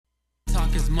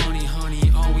talk is money,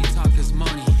 honey. All we talk is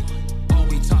money. All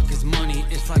we talk is money.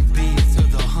 It's like bees to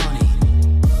the honey.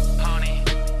 Honey,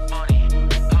 money,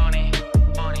 honey,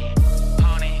 money,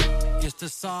 honey. It's the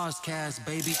SOSCAST,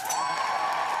 baby.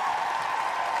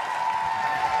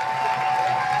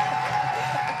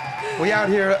 We out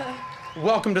here.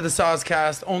 Welcome to the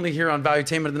SOSCAST, only here on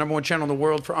Valuetainment, the number one channel in the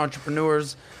world for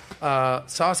entrepreneurs.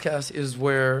 SOSCAST is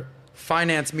where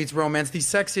finance meets romance, the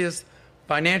sexiest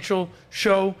financial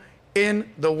show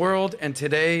in the world. And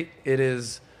today it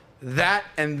is that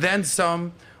and then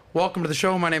some. Welcome to the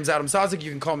show. My name is Adam Sosik.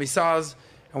 You can call me Soz.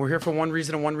 And we're here for one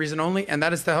reason and one reason only. And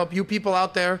that is to help you people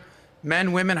out there,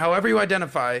 men, women, however you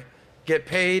identify, get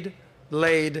paid,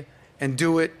 laid, and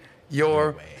do it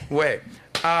your way.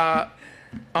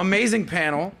 Amazing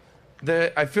panel.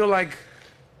 I feel like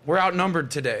we're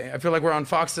outnumbered today. I feel like we're on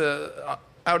Fox,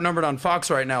 outnumbered on Fox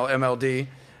right now, MLD.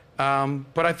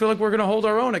 But I feel like we're going to hold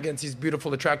our own against these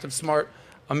beautiful, attractive, smart,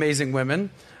 amazing women.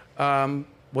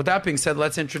 With that being said,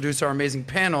 let's introduce our amazing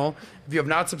panel. If you have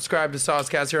not subscribed to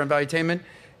SOSCAST here on Valuetainment,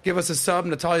 give us a sub.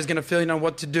 Natalia's going to fill you on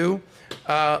what to do.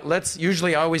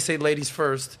 Usually I always say ladies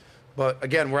first, but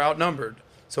again, we're outnumbered.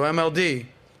 So MLD,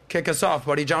 kick us off,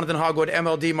 buddy. Jonathan Hogwood,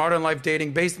 MLD, Modern Life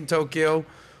Dating, based in Tokyo.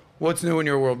 What's new in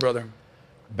your world, brother?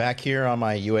 Back here on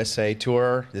my USA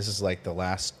tour. This is like the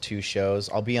last two shows.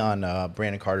 I'll be on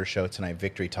Brandon Carter's show tonight,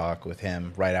 Victory Talk, with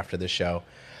him right after the show.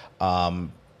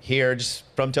 Here, just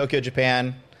from Tokyo,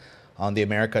 Japan, on the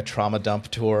America Trauma Dump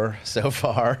Tour so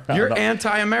far. You're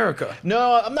anti-America.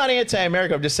 No, I'm not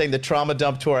anti-America. I'm just saying the Trauma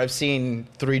Dump Tour. I've seen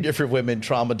 3 different women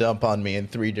trauma dump on me in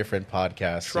 3 different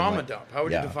podcasts. Trauma dump? How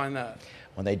would you define that?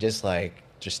 When they just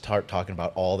start talking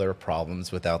about all their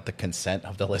problems without the consent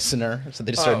of the listener. So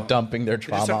they just start dumping their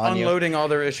trauma on you. Unloading all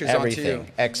their issues onto you.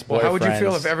 Ex-boyfriends. Well, how would you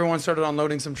feel if everyone started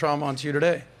unloading some trauma onto you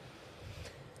today?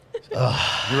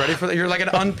 You ready for that? You're like an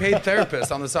unpaid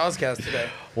therapist on the SOSCAST today.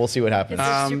 We'll see what happens. It's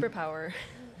a superpower,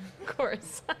 of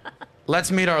course.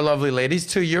 Let's meet our lovely ladies.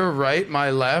 To your right,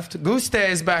 my left. Guste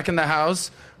is back in the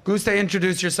house. Guste,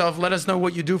 introduce yourself. Let us know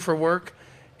what you do for work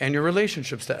and your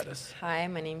relationship status. Hi,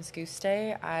 my name's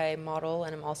Guste. I model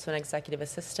and I'm also an executive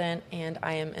assistant, and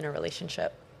I am in a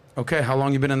relationship. Okay, how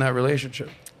long you been in that relationship?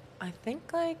 I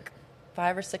think like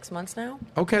 5 or 6 months now.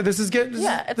 Okay, this is good.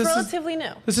 It's relatively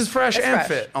new. This is fresh it's and fresh.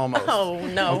 Fit, almost. Oh,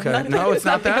 no. Okay, no, it's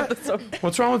not that?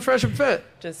 What's wrong with fresh and fit?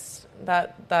 Just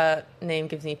that name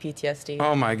gives me PTSD.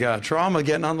 Oh, my God. Trauma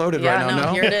getting unloaded right now,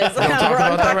 no? Here it is. We'll talk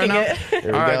about that right now?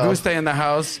 Here All right, go. Guste in the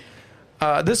house.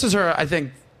 This is her, I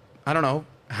think, I don't know,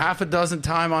 half a dozen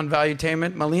time on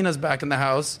Valuetainment. Melina's back in the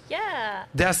house. Yeah.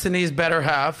 Destiny's better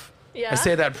half. Yeah. I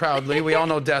say that proudly. We all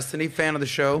know Destiny, fan of the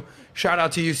show. Shout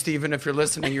out to you, Steven, if you're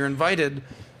listening. You're invited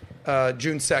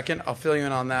June 2nd. I'll fill you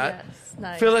in on that. Yes,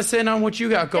 nice. Fill us in on what you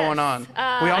got going on.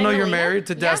 We all know you're married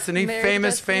to Destiny.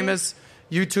 Married famous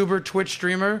YouTuber, Twitch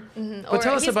streamer. Mm-hmm. But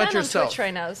tell us about yourself. He's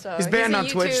banned on Twitch right now. So he's banned on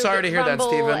Twitch. Sorry to hear that, Rumble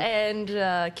Steven.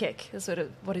 and Kick is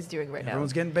what he's doing right now.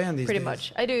 Everyone's getting banned these days. Pretty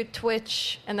much. I do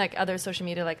Twitch and like other social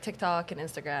media like TikTok and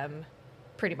Instagram,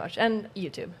 pretty much, and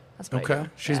YouTube. That's what I do.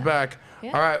 She's back.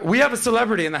 Yeah. All right, we have a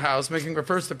celebrity in the house making her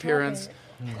first appearance.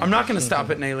 I'm not going to stop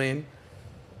it, Naylene.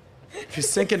 She's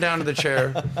sinking down to the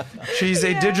chair. She's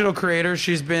a digital creator.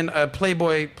 She's been a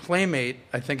Playboy Playmate,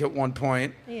 I think, at one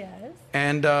point. Yes.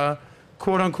 And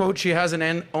quote unquote, she has an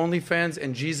OnlyFans,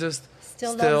 and Jesus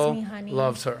still loves me, honey.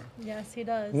 loves her. Yes, he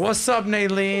does. What's up,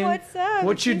 Naylene? What's up?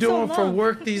 What you It's been doing so for long.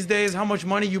 work these days? How much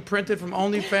money you printed from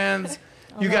OnlyFans?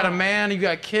 You got a man, you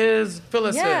got kids. Fill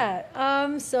us in.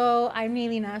 Yeah. So I'm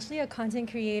Naylene Ashley, a content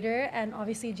creator, and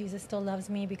obviously Jesus still loves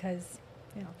me because,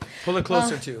 you know. Pull it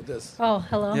closer to you, this. Oh,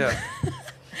 hello. Yeah.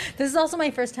 This is also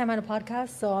my first time on a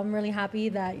podcast, so I'm really happy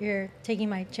that you're taking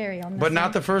my cherry on this. But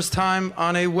not the first time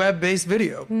on a web-based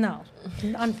video. No,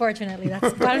 unfortunately.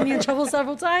 That's gotten me in trouble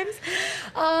several times.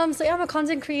 So yeah, I'm a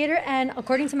content creator, and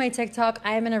according to my TikTok,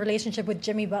 I am in a relationship with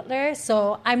Jimmy Butler.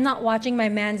 So I'm not watching my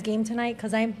man's game tonight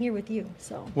because I'm here with you.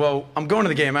 So Well, I'm going to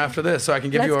the game after this, so I can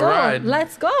give you a go. ride.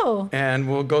 Let's go. And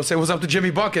we'll go say what's up to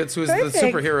Jimmy Buckets, who's the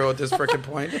Perfect. superhero at this frickin'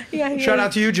 point. Yeah, he Shout is.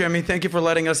 out to you, Jimmy. Thank you for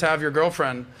letting us have your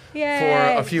girlfriend Yay.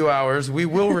 for a few hours. We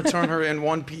will return her in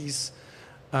one piece,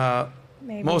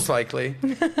 Maybe. most likely.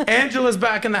 Angela's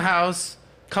back in the house.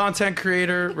 Content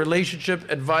creator, relationship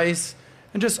advice,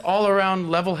 and just all-around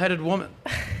level-headed woman.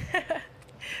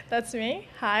 That's me.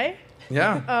 Hi.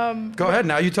 Yeah. Go ahead.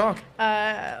 Now you talk.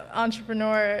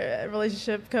 Entrepreneur,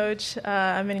 relationship coach.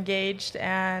 I'm engaged,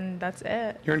 and that's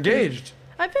it. You're engaged.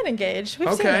 I've been engaged. We've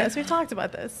seen Okay. this. We've talked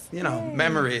about this. You know,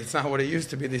 memory. It's not what it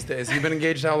used to be these days. You've been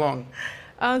engaged how long?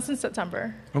 Since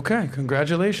September. Okay,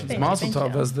 congratulations. Thank you, Mazel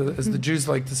thank tov, you. as the Jews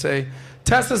like to say.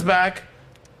 Tessa's back.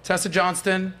 Tessa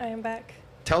Johnston. I am back.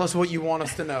 Tell us what you want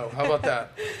us to know. How about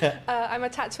that? I'm a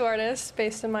tattoo artist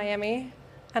based in Miami,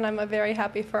 and I'm a very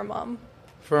happy fur mom.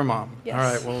 Fur mom. Yes. All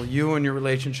right. Well, you and your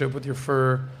relationship with your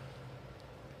fur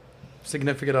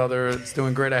significant other, it's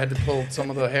doing great. I had to pull some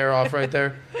of the hair off right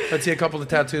there. Let's see a couple of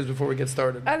tattoos before we get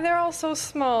started. And they're all so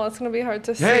small, it's going to be hard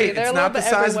to see. Hey, They're it's a not little the bit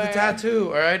size of the everywhere. tattoo,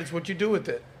 all right? It's what you do with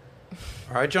it.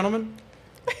 All right, gentlemen?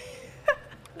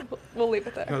 We'll leave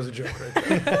it That there. was a joke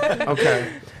right there.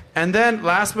 Okay. And then,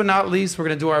 last but not least, we're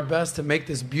going to do our best to make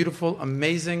this beautiful,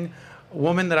 amazing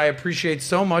woman that I appreciate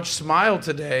so much smile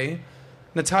today.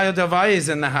 Natalia Del Valle is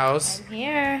in the house. I'm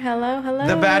here. Hello, hello.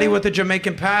 The baddie with the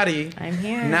Jamaican patty. I'm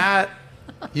here. Nat,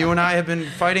 you and I have been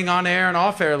fighting on air and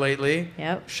off air lately.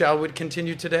 Yep. Shall we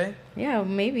continue today? Yeah,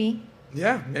 maybe.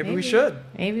 Yeah, maybe we should.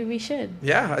 Maybe we should.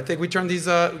 Yeah, I think we turn these,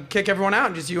 kick everyone out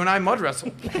and just you and I mud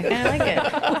wrestle. I kind of like it.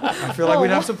 I feel like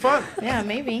we'd have some fun. Yeah,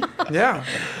 maybe. Yeah.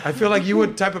 I feel like you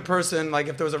would type of person, like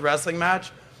if there was a wrestling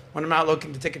match, when I'm out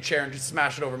looking to take a chair and just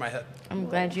smash it over my head. I'm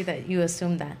glad you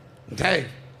assumed that. Hey,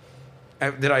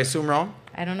 did I assume wrong?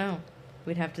 I don't know.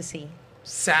 We'd have to see.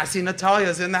 Sassy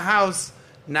Natalia's in the house.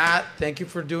 Nat, thank you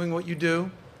for doing what you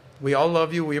do. We all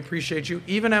love you. We appreciate you.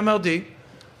 Even MLD.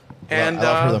 And I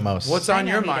love her the most. What's I on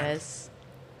know your he mind? does.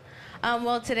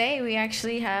 Well, today we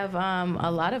actually have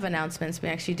a lot of announcements. We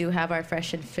actually do have our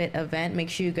Fresh and Fit event. Make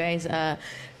sure you guys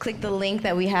click the link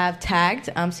that we have tagged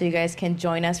so you guys can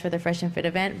join us for the Fresh and Fit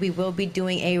event. We will be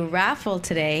doing a raffle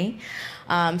today.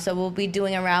 So we'll be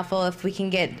doing a raffle. If we can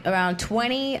get around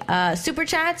 20 super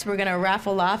chats, we're going to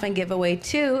raffle off and give away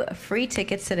 2 free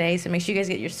tickets today. So make sure you guys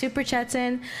get your super chats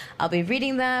in. I'll be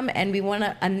reading them, and we want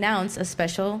to announce a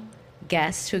special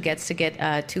guest who gets to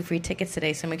get 2 free tickets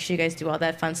today. So make sure you guys do all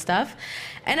that fun stuff.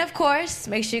 And of course,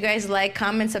 make sure you guys like,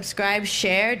 comment, subscribe,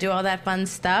 share, do all that fun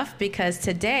stuff, because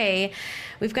today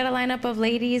we've got a lineup of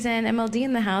ladies and MLD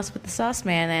in the house with the Sauce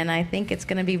Man, and I think it's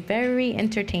going to be very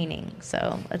entertaining.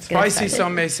 So let's get Spicy, started.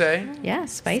 some may say. Yeah,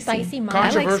 spicy. Spicy mom. I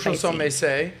like Controversial, some spicy. may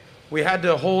say. We had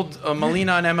to hold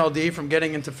Melina and MLD from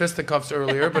getting into fisticuffs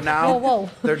earlier, but now Whoa.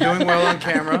 they're doing well on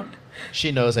camera.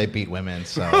 She knows I beat women,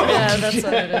 so Yeah, that's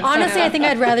what it is. Honestly, I think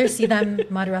I'd rather see them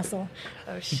mud wrestle.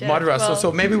 Oh, shit. Mud wrestle. Well,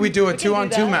 So maybe we do a we can do 2-on-2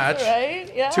 that, match.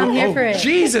 Right? Yeah. Two- I'm here oh, for it.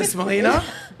 Jesus, Melina.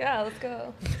 Yeah, let's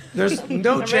go. There's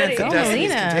no I'm chance ready. that Go, Destiny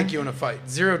Melina. can take you in a fight.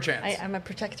 Zero chance. I'm a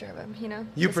protector of him, you know?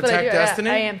 You That's what I protect do. Yeah, Destiny?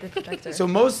 I am the protector. So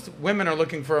most women are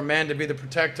looking for a man to be the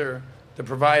protector, the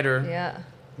provider. yeah,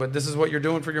 But this is what you're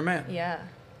doing for your man. yeah.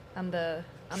 I'm the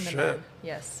Shit. man.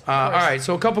 Yes. All right,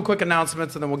 so a couple quick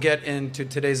announcements, and then we'll get into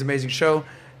today's amazing show.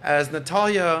 As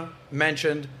Natalia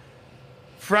mentioned,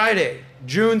 Friday,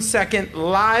 June 2nd,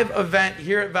 live event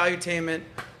here at Valuetainment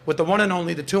with the one and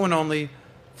only, the two and only,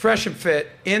 Fresh and Fit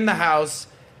in the house,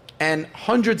 and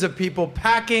hundreds of people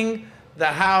packing the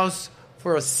house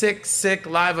for a sick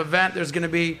live event. There's going to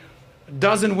be a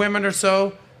dozen women or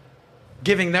so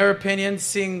giving their opinions,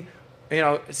 seeing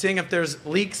if there's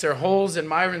leaks or holes in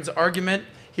Myron's argument.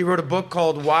 He wrote a book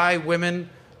called Why Women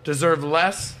Deserve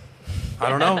Less. I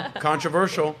don't know.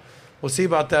 Controversial. We'll see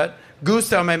about that.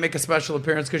 Gustav might make a special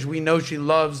appearance because we know she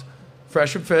loves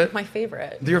Fresh and Fit. My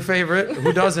favorite. Your favorite.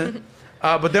 Who doesn't?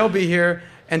 But they'll be here.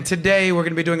 And today we're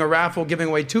going to be doing a raffle, giving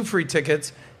away 2 free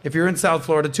tickets. If you're in South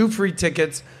Florida, 2 free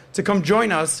tickets to come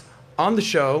join us on the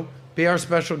show, be our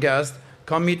special guest.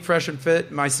 Come meet Fresh and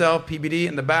Fit, myself, PBD,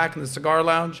 in the back in the cigar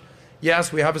lounge.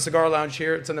 Yes, we have a cigar lounge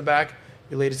here. It's in the back.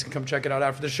 You ladies can come check it out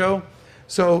after the show.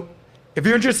 So if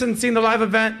you're interested in seeing the live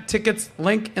event, tickets,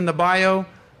 link in the bio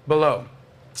below.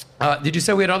 Did you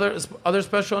say we had other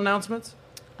special announcements?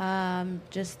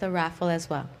 Just the raffle as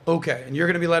well. Okay, and you're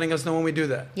going to be letting us know when we do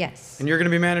that. Yes. And you're going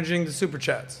to be managing the super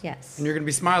chats. Yes. And you're going to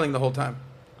be smiling the whole time.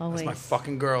 Always. That's my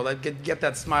fucking girl. Get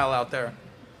that smile out there.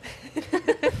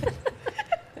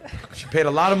 She paid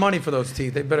a lot of money for those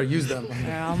teeth. They better use them.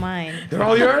 They're all mine. They're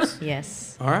all yours?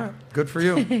 Yes. All right. Good for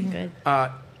you. Good.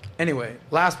 Anyway,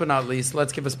 last but not least,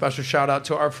 let's give a special shout out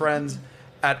to our friends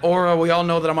at Aura. We all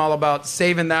know that I'm all about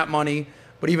saving that money,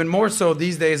 but even more so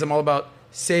these days, I'm all about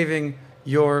saving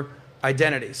your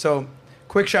identity. So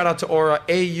quick shout out to Aura,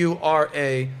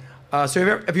 A-U-R-A.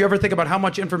 So if you ever think about how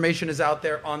much information is out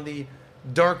there on the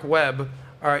dark web,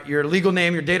 all right, your legal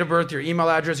name, your date of birth, your email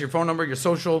address, your phone number, your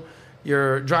social,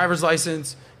 your driver's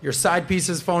license, your side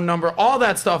piece's phone number, all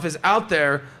that stuff is out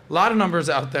there, a lot of numbers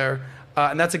out there,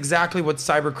 and that's exactly what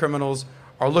cyber criminals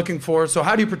are looking for. So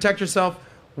how do you protect yourself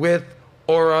with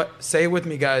Aura? Say it with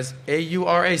me, guys.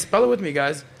 A-U-R-A. Spell it with me,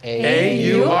 guys.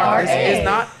 A-U-R-A. This is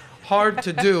not hard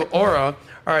to do. Aura.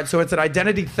 All right, so it's an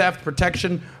identity theft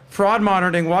protection, fraud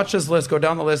monitoring. Watch this list. Go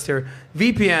down the list here.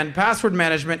 VPN, password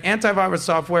management, antivirus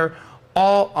software,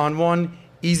 all on one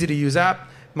easy-to-use app.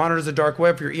 monitors the dark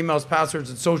web for your emails, passwords,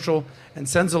 and social, and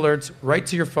sends alerts right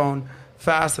to your phone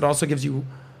fast. It also gives you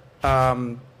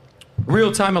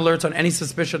real-time alerts on any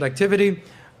suspicious activity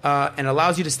and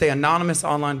allows you to stay anonymous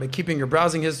online by keeping your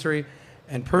browsing history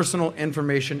and personal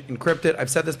information encrypted. I've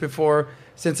said this before.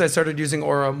 Since I started using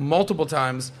Aura multiple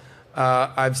times,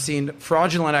 I've seen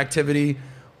fraudulent activity.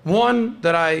 One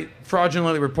that I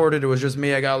fraudulently reported, it was just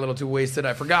me. I got a little too wasted.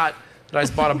 I forgot that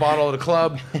I bought a bottle at a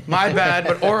club. My bad.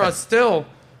 But Aura still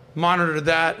monitored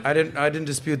that. I didn't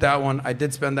dispute that one. I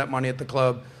did spend that money at the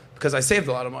club because I saved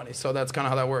a lot of money. So that's kind of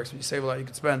how that works. When you save a lot, you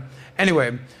can spend.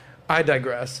 Anyway, I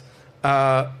digress.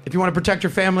 If you want to protect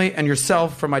your family and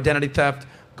yourself from identity theft,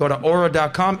 go to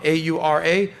aura.com,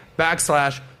 AURA,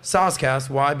 /SOSCAST.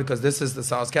 Why? Because this is the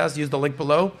SOSCAST. Use the link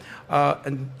below,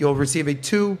 and you'll receive a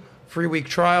 2 free-week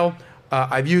trial.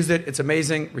 I've used it. It's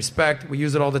amazing. Respect. We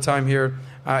use it all the time here.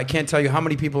 I can't tell you how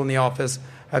many people in the office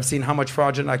have seen how much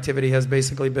fraudulent activity has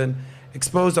basically been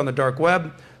exposed on the dark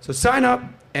web. So sign up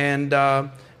and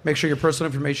make sure your personal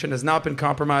information has not been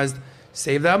compromised.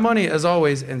 Save that money, as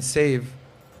always, and save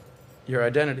your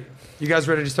identity. You guys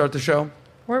ready to start the show?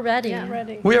 We're ready. Yeah,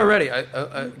 ready. We are ready.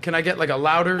 Can I get like a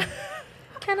louder?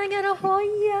 Can I get a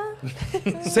Hoya?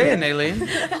 Say it, Naylene.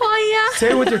 Hoya.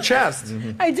 Say it with your chest.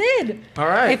 I did. All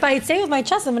right. If I say it with my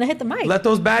chest, I'm going to hit the mic. Let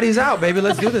those baddies out, baby.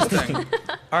 Let's do this thing. All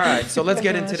right. So let's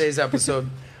get into today's episode.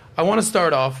 I want to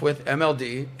start off with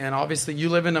MLD. And obviously, you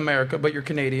live in America, but you're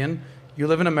Canadian. You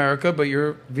live in America, but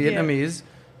you're Vietnamese.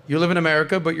 You live in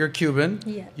America, but you're Cuban.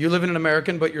 Yeah. You live in an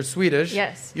American, but you're Swedish.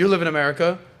 Yes. You live in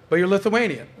America, but you're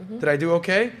Lithuanian. Did I do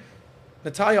okay?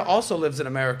 Natalia also lives in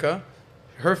America.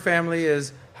 Her family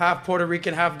is half Puerto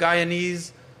Rican, half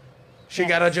Guyanese. She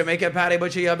got a Jamaican patty,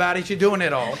 but she a baddie. She doing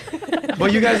it all.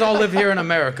 But you guys all live here in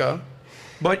America.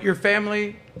 But your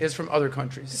family is from other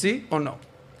countries. See or no?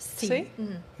 See?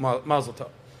 Mazel tov.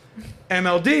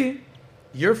 MLD,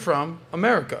 you're from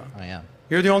America. I am.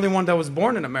 You're the only one that was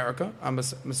born in America, I'm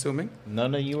assuming.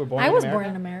 None of you were born I in was America? born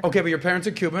in America. Okay, but your parents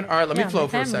are Cuban. All right, let me Yeah, flow my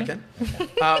for a family. second.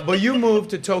 But you moved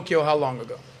to Tokyo how long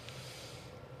ago?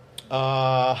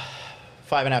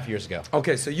 5.5 years ago.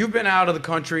 Okay, so you've been out of the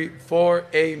country for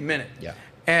a minute. Yeah.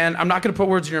 And I'm not going to put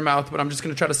words in your mouth, but I'm just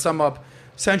going to try to sum up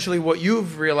essentially what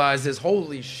you've realized is,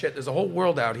 holy shit, there's a whole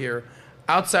world out here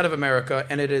outside of America,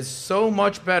 and it is so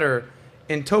much better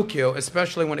in Tokyo,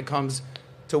 especially when it comes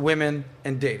to women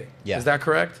and dating. Yeah. Is that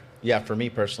correct? Yeah, for me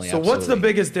personally, So what's the absolutely.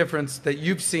 biggest difference that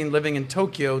you've seen living in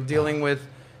Tokyo dealing with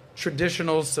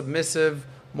traditional, submissive,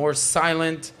 more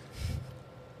silent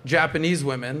Japanese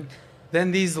women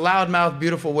than these loudmouth,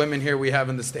 beautiful women here we have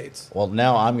in the States? Well,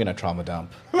 now I'm going to trauma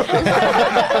dump.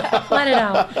 Let it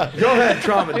out. Go ahead,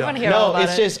 trauma We dump. want to hear all No, about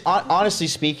it's it. just, honestly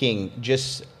speaking,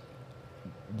 just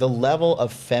the level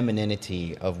of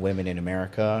femininity of women in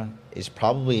America is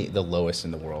probably the lowest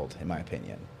in the world, in my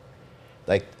opinion.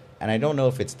 Like, and I don't know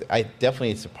if it's,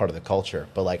 definitely it's a part of the culture,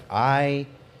 but like, I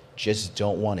just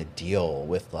don't want to deal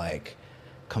with like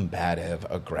combative,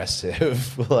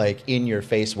 aggressive, like in your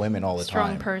face women all the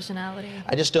Strong time. personality.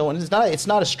 I just don't. It's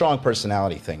not a strong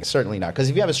personality thing. It's certainly not. Because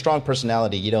if you have a strong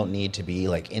personality, you don't need to be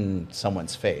like in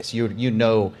someone's face. You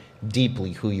know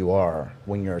deeply who you are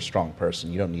when you're a strong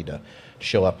person. You don't need to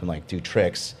show up and like do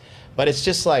tricks. But it's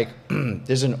just like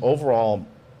there's an overall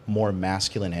more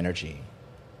masculine energy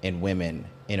in women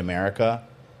in America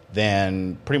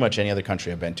than pretty much any other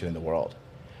country I've been to in the world.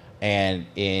 And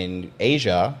in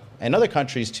Asia and other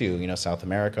countries too, you know, South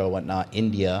America, whatnot,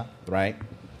 India, right?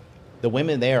 The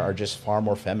women there are just far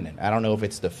more feminine. I don't know if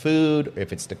it's the food,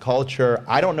 if it's the culture.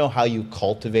 I don't know how you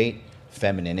cultivate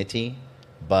femininity,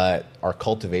 but our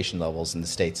cultivation levels in the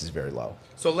States is very low.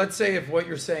 So let's say if what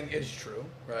you're saying is true,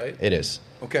 right? It is.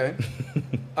 Okay.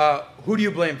 Who do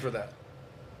you blame for that?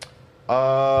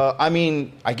 I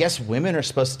mean, I guess women are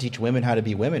supposed to teach women how to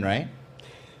be women, right?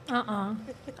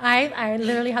 I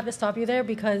literally have to stop you there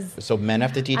because So men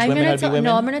have to teach I'm women how gonna to be women?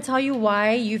 no, I'm going to tell you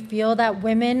why you feel that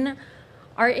women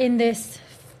are in this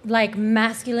like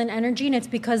masculine energy, and it's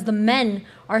because the men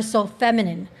are so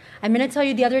feminine. I'm going to tell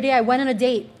you the other day I went on a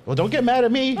date. Well, don't get mad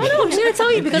at me. No, I'm just going to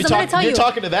tell you because I'm going to tell you. You're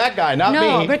talking to that guy, not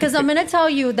No, me. because I'm going to tell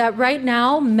you that right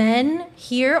now, men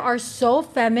here are so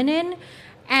feminine,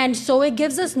 and so it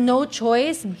gives us no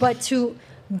choice but to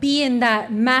be in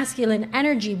that masculine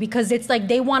energy because it's like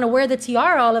they want to wear the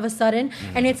tiara all of a sudden.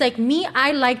 And it's like me,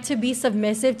 I like to be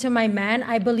submissive to my man.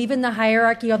 I believe in the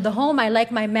hierarchy of the home. I like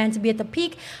my man to be at the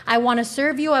peak. I want to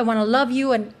serve you. I want to love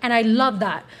you. And I love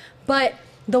that. But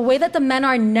the way that the men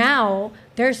are now,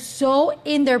 they're so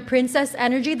in their princess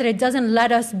energy that it doesn't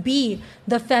let us be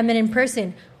the feminine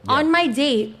person. Yeah. On my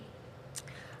date,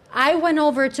 I went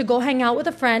over to go hang out with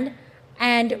a friend,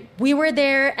 And we were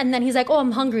there, and then he's like, oh,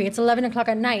 I'm hungry. It's 11 o'clock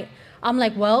at night. I'm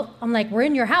like, we're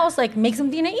in your house. Like, make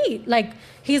something to eat. Like,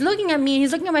 he's looking at me.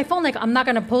 He's looking at my phone like, I'm not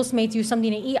going to Postmate you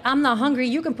something to eat. I'm not hungry.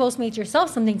 You can Postmate yourself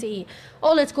something to eat.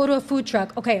 Oh, let's go to a food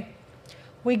truck. Okay.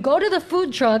 We go to the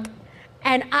food truck,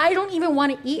 and I don't even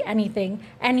want to eat anything.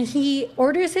 And he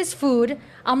orders his food.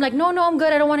 I'm like, no, I'm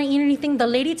good. I don't want to eat anything. The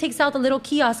lady takes out the little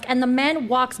kiosk, and the man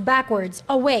walks backwards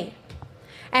away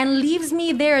and leaves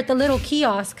me there at the little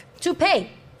kiosk to pay.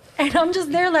 And I'm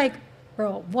just there like,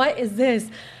 bro, what is this?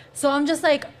 So I'm just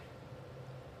like,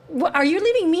 are you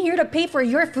leaving me here to pay for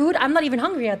your food? I'm not even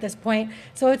hungry at this point.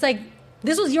 So it's like,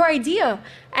 this was your idea.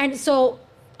 And so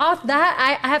off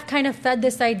that, I have kind of fed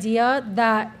this idea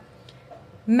that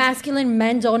masculine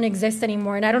men don't exist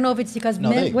anymore. And I don't know if it's because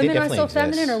women are so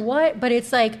feminine or what, but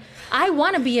it's like, I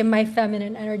want to be in my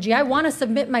feminine energy. I want to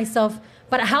submit myself.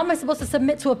 But how am I supposed to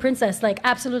submit to a princess? Like,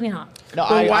 absolutely not. No,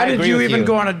 well, why did you even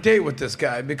go on a date with this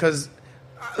guy? Because,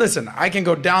 listen, I can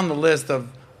go down the list of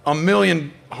a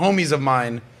million homies of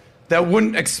mine that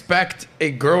wouldn't expect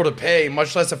a girl to pay,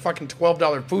 much less a fucking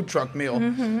 $12 food truck meal.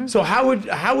 Mm-hmm. So how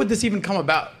would this even come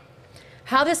about?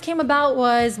 How this came about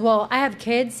was, well, I have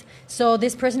kids, so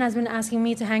this person has been asking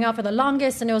me to hang out for the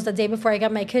longest, and it was the day before I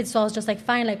got my kids, so I was just like,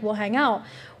 fine, like, we'll hang out.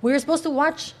 We were supposed to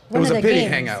watch one of the games. It was a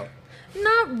pity hangout.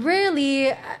 Not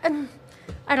really.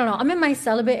 I don't know. I'm in my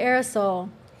celibate era, so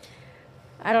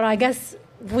I don't know. I guess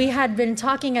we had been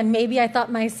talking, and maybe I thought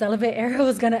my celibate era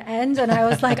was going to end, and I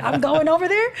was like, I'm going over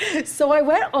there. So I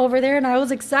went over there, and I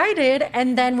was excited,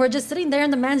 and then we're just sitting there,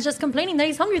 and the man's just complaining that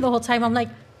he's hungry the whole time. I'm like,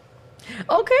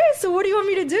 okay, so what do you want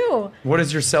me to do? What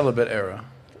is your celibate era?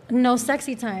 No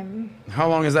sexy time. How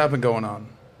long has that been going on?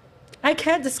 I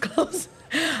can't disclose.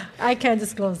 I can't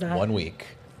disclose that. 1 week.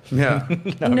 Yeah.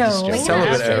 No.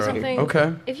 Celibate era. Something.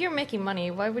 Okay. If you're making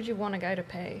money, why would you want a guy to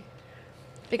pay?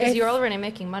 Because you're already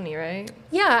making money, right?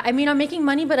 Yeah, I mean, I'm making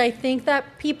money, but I think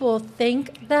that people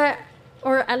think that,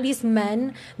 or at least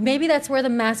men, maybe that's where the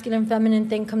masculine feminine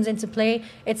thing comes into play.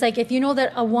 It's like, if you know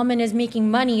that a woman is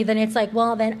making money, then it's like,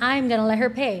 well, then I'm going to let her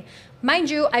pay.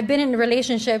 Mind you, I've been in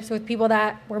relationships with people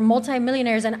that were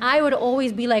multimillionaires, and I would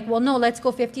always be like, well, no, let's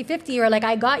go 50-50, or like,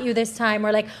 I got you this time,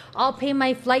 or like, I'll pay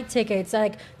my flight tickets.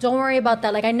 Like, don't worry about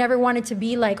that. Like, I never wanted to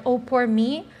be like, oh, poor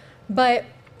me. But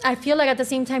I feel like at the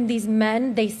same time, these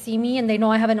men, they see me and they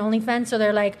know I have an OnlyFans, so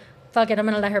they're like, fuck it, I'm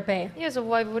going to let her pay. Yeah, so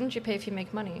why wouldn't you pay if you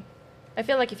make money? I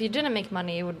feel like if you didn't make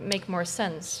money, it would make more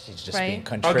sense. She's just right?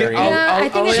 being contrarian. I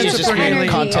think it's just the energy.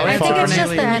 I think it's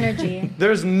just the Aileen. energy.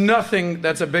 There's nothing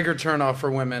that's a bigger turnoff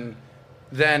for women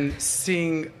than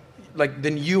seeing, like,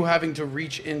 than you having to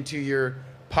reach into your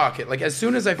pocket. Like, as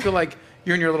soon as I feel like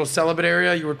you're in your little celibate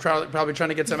area, you were probably trying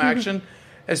to get some action.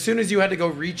 As soon as you had to go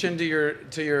reach into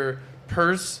your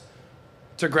purse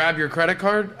to grab your credit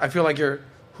card, I feel like your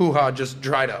hoo-ha just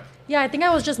dried up. Yeah, I think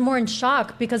I was just more in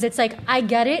shock because it's like, I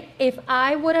get it. If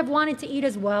I would have wanted to eat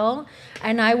as well,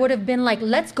 and I would have been like,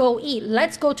 let's go eat,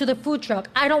 let's go to the food truck,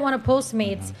 I don't want to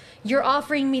Postmates. Mm-hmm. You're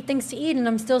offering me things to eat, and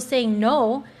I'm still saying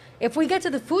no. If we get to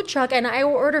the food truck and I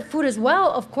order food as well,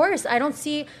 of course, I don't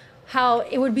see how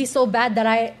it would be so bad that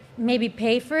I maybe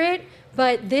pay for it.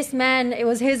 But this man, it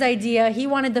was his idea. He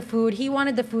wanted the food. He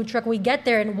wanted the food truck. We get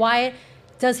there, and why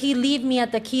does he leave me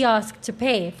at the kiosk to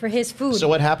pay for his food? So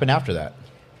what happened after that?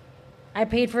 I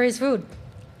paid for his food.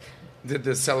 Did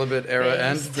the celibate era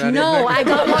end? No, I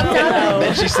got locked out.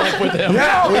 Then she slept with him.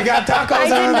 Yeah, we got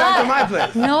tacos on back to my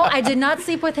place. No, I did not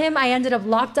sleep with him. I ended up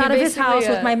locked out of his house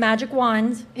with my magic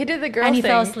wand. He did the girl and thing. he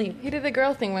fell asleep. He did the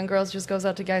girl thing when girls just goes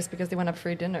out to guys because they want to have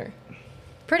free dinner.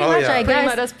 Pretty much, yeah. I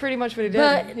guess. That's pretty much what he did.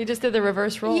 But he just did the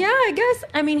reverse role. Yeah, I guess.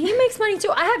 I mean, he makes money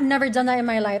too. I have never done that in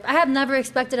my life. I have never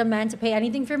expected a man to pay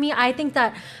anything for me. I think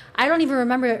that I don't even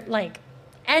remember like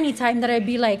any time that I'd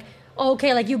be like, oh,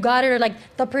 okay, like you got it, or like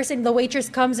the waitress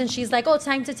comes and she's like, oh,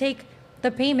 time to take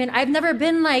the payment. I've never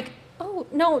been like, oh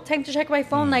no, time to check my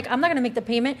phone. Like, I'm not gonna make the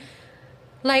payment.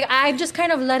 Like, I've just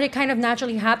kind of let it kind of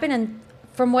naturally happen, and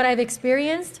from what I've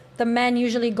experienced, the men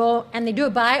usually go and they do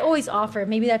it. But I always offer.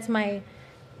 Maybe that's my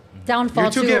downfall.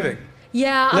 You're too giving.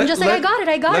 Yeah, I'm just like, I got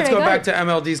it. Let's go back to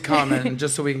MLD's comment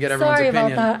just so we can get everyone's Sorry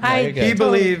opinion. about that. No, He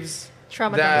believes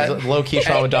Trauma that low-key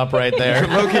trauma dump right there.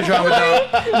 low-key trauma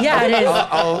dump. Yeah, it is.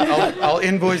 I'll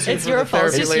invoice you It's for your the fault.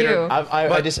 therapy It's later. you.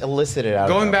 I just elicited it out.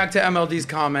 Going back to MLD's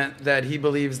comment that he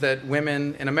believes that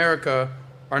women in America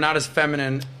are not as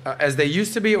feminine as they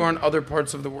used to be or in other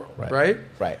parts of the world, right?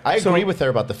 Right. I agree with her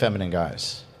about the feminine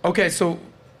guys. Okay, so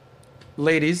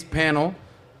ladies, panel,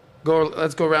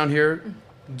 let's go around here.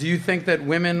 Do you think that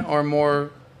women are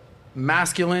more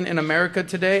masculine in America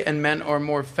today and men are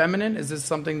more feminine? Is this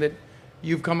something that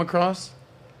you've come across?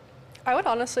 I would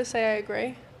honestly say I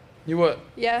agree. You would?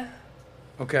 Yeah.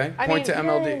 Okay. I Point mean, to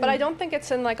MLD. But I don't think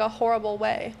it's in like a horrible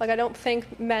way. Like I don't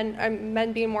think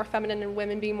men being more feminine and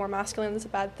women being more masculine is a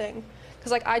bad thing.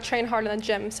 Because like I train hard in the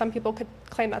gym. Some people could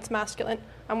claim that's masculine.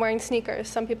 I'm wearing sneakers.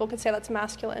 Some people could say that's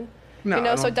masculine. No, you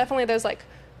know, I so don't- definitely there's like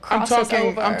crosses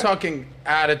over. I'm talking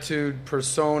attitude,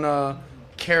 persona,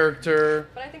 character,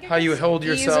 But I think it how you gets hold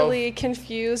yourself. easily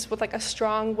confused with like a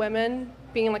strong woman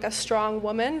being like a strong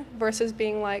woman versus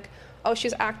being like, oh,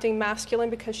 she's acting masculine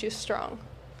because she's strong.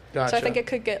 Gotcha. So I think it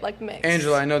could get like mixed.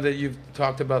 Angela, I know that you've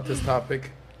talked about this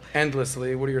topic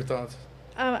endlessly. What are your thoughts?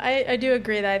 I do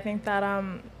agree that I think that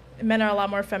men are a lot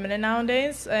more feminine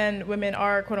nowadays and women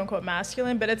are quote unquote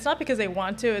masculine, but it's not because they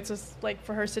want to, it's just like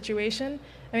for her situation.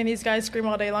 I mean, these guys scream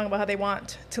all day long about how they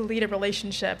want to lead a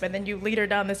relationship, and then you lead her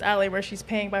down this alley where she's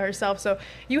paying by herself. So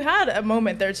you had a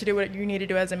moment there to do what you need to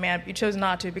do as a man, but you chose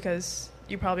not to because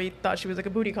you probably thought she was like a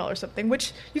booty call or something,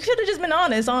 which you should have just been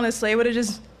honest, honestly. It would have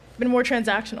just been more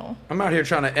transactional. I'm out here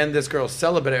trying to end this girl's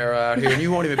celibate era out here, and you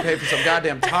won't even pay for some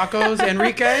goddamn tacos,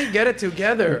 Enrique? Get it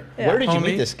together. Where did you homie.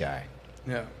 meet this guy?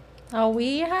 Yeah. Oh,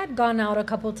 we had gone out a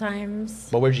couple times.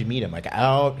 But where'd you meet him? Like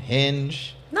out,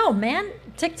 Hinge, No, man,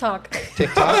 TikTok.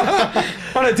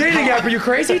 TikTok? On a dating app, are you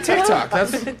crazy? TikTok.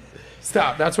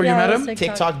 Stop. That's where Yeah, you met it was him?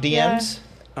 TikTok DMs?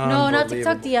 No, not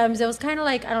TikTok Unbelievable. DMs. It was kind of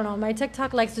like, I don't know, my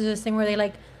TikTok likes to do this thing where they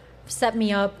like set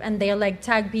me up and they like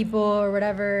tag people or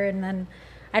whatever. And then,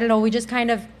 I don't know, we just kind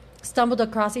of stumbled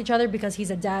across each other because he's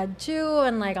a dad too.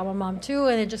 And like, I'm a mom too.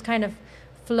 And it just kind of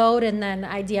flowed. And then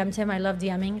I DM'd him. I love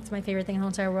DMing. It's my favorite thing in the whole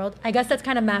entire world. I guess that's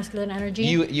kind of masculine energy.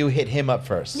 You hit him up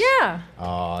first. Yeah.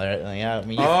 Oh, yeah. I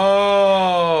mean,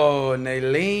 Oh,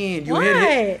 Nailene. You hit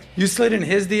it. What? You slid in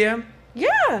his DM?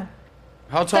 Yeah.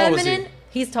 How tall was Feminine.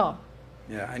 he? He's tall.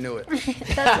 Yeah, I knew it.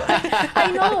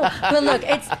 I know, but look,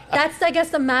 that's I guess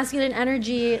the masculine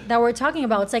energy that we're talking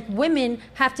about. It's like women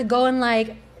have to go and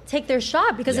like take their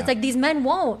shot because it's Yeah. like these men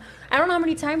won't. I don't know how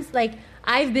many times like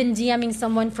I've been DMing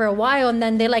someone for a while and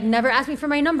then they like never ask me for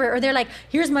my number or they're like,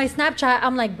 here's my Snapchat.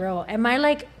 I'm like, bro, am I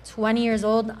like 20 years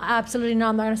old? Absolutely not.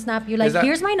 I'm not gonna snap you. Like, that-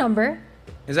 here's my number.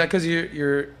 Is that because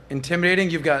you're intimidating?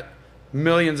 You've got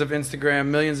millions of Instagram,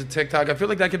 millions of TikTok. I feel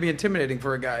like that could be intimidating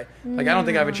for a guy. Like, I don't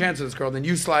think I have a chance with this girl. Then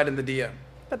you slide in the DM.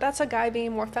 But that's a guy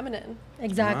being more feminine.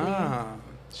 Exactly. Ah,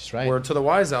 that's right. word to the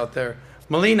wise out there.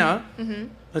 Melina,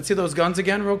 let's see those guns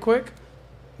again real quick.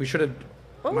 We should have,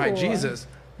 my Ooh. Jesus.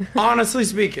 Honestly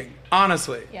speaking,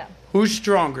 Yeah. who's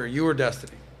stronger, you or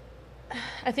Destiny?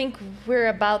 I think we're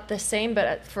about the same,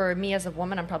 but for me as a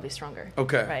woman, I'm probably stronger.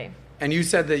 Okay. Right. And you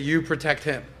said that you protect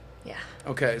him. Yeah.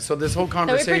 Okay, so this whole No, we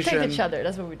conversation... protect each other.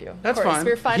 That's what we do. That's of course. fine.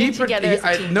 We're fighting together as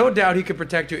a team. No doubt he could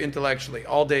protect you intellectually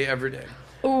all day, every day.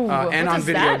 Ooh, and what on does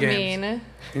video that games. mean?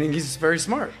 And he's very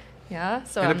smart Yeah,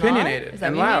 so and I'm opinionated not? Is that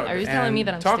and what you mean? loud. Are you telling me and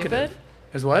that I'm talkative. stupid?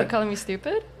 Is Are what? you calling me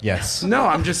stupid? Yes. No,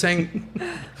 I'm just saying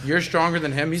you're stronger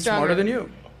than him. He's smarter Stronger. than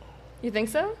you. You think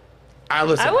so?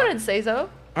 Listen. I wouldn't say so.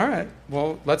 All right.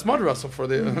 Well, let's mud wrestle for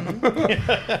the.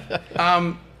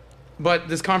 But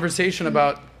this conversation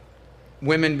about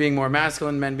women being more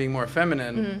masculine, men being more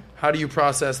feminine. How do you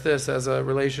process this as a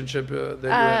relationship that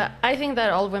you're in? I think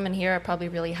that all women here are probably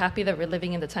really happy that we're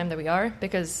living in the time that we are,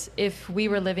 because if we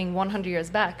were living 100 years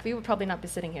back, we would probably not be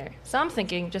sitting here. So I'm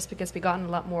thinking just because we've gotten a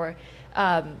lot more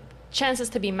chances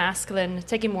to be masculine,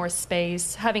 taking more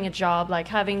space, having a job, like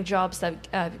having jobs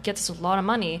that get us a lot of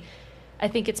money, I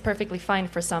think it's perfectly fine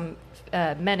for some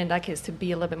men in that case to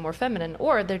be a little bit more feminine,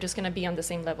 or they're just going to be on the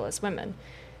same level as women.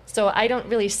 So I don't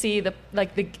really see the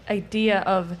idea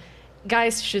of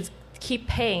guys should keep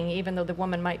paying even though the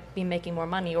woman might be making more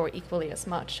money or equally as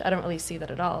much. I don't really see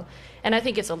that at all. And I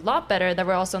think it's a lot better that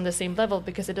we're also on the same level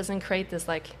because it doesn't create this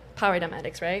like power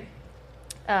dynamics, right?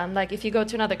 Like if you go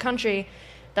to another country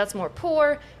that's more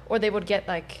poor, or they would get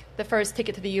like the first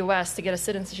ticket to the US to get a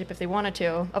citizenship if they wanted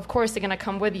to, of course they're going to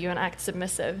come with you and act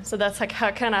submissive. So that's like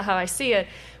kind of how I see it.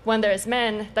 When there's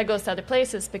men that goes to other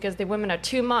places because the women are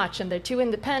too much and they're too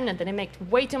independent and they make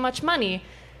way too much money,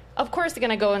 of course they're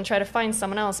going to go and try to find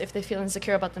someone else if they feel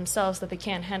insecure about themselves that they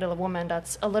can't handle a woman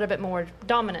that's a little bit more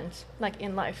dominant, like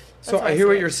in life. So That's how I hear see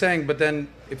what it. you're saying, but then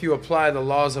if you apply the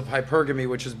laws of hypergamy,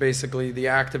 which is basically the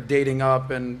act of dating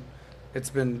up, and it's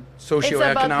been It's about the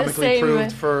socioeconomically same.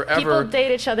 proved forever. People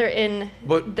date each other in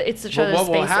it's each But other's what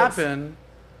will spaces. happen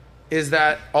is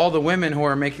that all the women who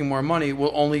are making more money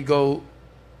will only go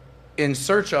in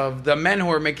search of the men who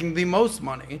are making the most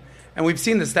money. And we've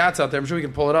seen the stats out there. I'm sure we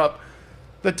can pull it up.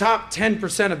 The top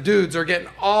 10% of dudes are getting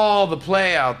all the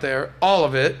play out there, all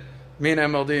of it, me and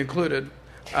MLD included.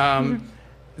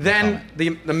 Then the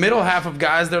middle half of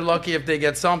guys, they're lucky if they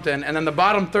get something, and then the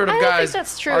bottom third of I don't guys think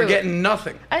that's true. are getting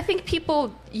nothing. I think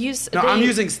people use. No, I'm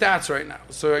using stats right now.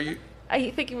 So are you? I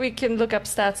think we can look up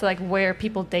stats like where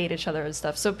people date each other and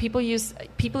stuff. So people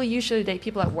usually date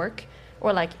people at work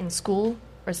or like in school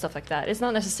or stuff like that. It's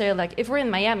not necessarily like if we're in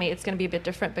Miami, it's going to be a bit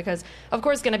different because of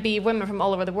course it's going to be women from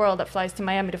all over the world that flies to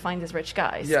Miami to find these rich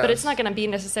guys. Yes. But it's not going to be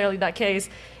necessarily that case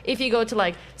if you go to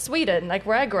like Sweden, like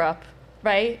where I grew up.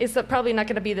 Right? It's probably not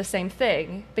going to be the same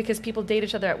thing because people date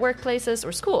each other at workplaces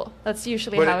or school. That's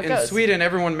usually how it in goes. Sweden,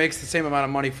 everyone makes the same amount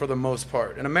of money for the most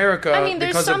part. In America, I mean,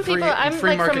 there's because some of free, people. I'm free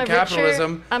like market from a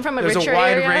capitalism, I'm from a there's richer a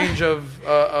wide area. range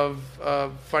of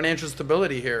financial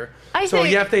stability here. I So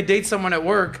think- yeah, if they date someone at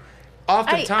work,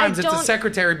 oftentimes it's the don't-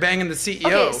 secretary banging the CEO.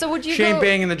 Okay, so would you she ain't go,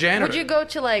 banging the janitor. Would you go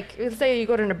to like, let's say you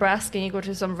go to Nebraska and you go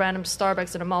to some random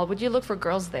Starbucks in a mall? Would you look for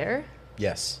girls there?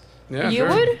 Yes. Yeah, you sure.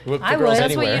 would? Look for I girls would.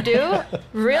 That's anywhere. what you do?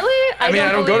 Really? I mean,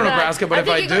 I don't go to believe that. Nebraska, but if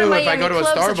think I you go do, to if I go to a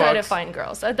Miami clubs to try to Starbucks- find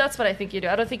girls. That's what I think you do.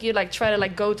 I don't think you like try to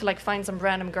like go to like find some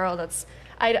random girl that's.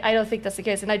 I don't think that's the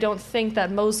case, and I don't think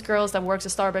that most girls that works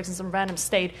at Starbucks in some random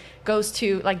state goes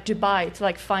to like Dubai to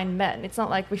like find men. It's not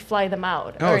like we fly them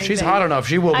out. No, or if she's anything. hot enough,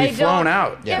 she will be I don't- flown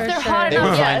out. Yeah. If they're For hot sure. They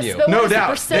will enough, find yes. you. But No what's the doubt.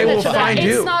 They percentage will of that? find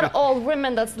you. It's not all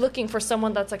women that's looking for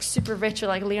someone that's like super rich or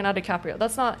like Leonardo DiCaprio.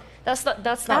 That's not I have not to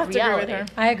agree with reality. her.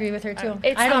 I agree with her too.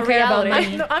 It's I don't not care about reality.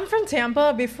 money. No, I'm from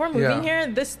Tampa. Before moving Yeah. here,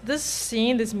 this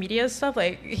scene, this media stuff,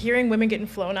 like hearing women getting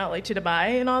flown out like to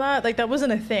Dubai and all that, like that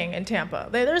wasn't a thing in Tampa.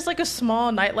 There's like a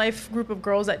small nightlife group of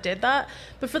girls that did that,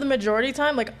 but for the majority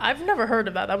time, like I've never heard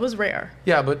of that. That was rare.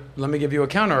 Yeah, but let me give you a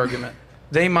counter argument.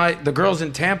 The girls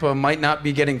in Tampa might not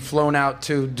be getting flown out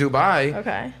to Dubai.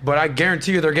 Okay. But I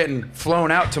guarantee you they're getting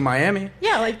flown out to Miami.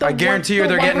 Yeah, like the I guarantee you the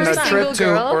they're getting a 1%. trip to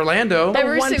Single girl. Orlando.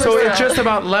 Every one single So girl. it's just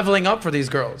about leveling up for these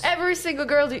girls. Every single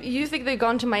girl. Do you think they've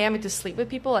gone to Miami to sleep with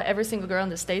people? Like every single girl in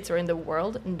the States or in the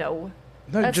world? No.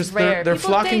 No, That's just rare. they're People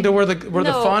flocking date- to where the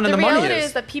fun and the money reality is.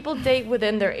 is that people date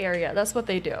within their area. That's what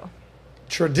they do.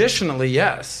 Traditionally,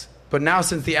 yes, but now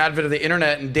since the advent of the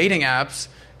internet and dating apps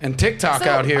and TikTok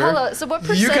out here, hold on. So what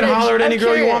percentage? you can holler at any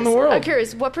girl you want in the world. I'm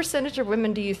curious. What percentage of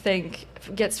women do you think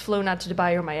gets flown out to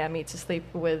Dubai or Miami to sleep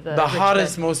with the rich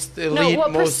hottest, men? most No, elite,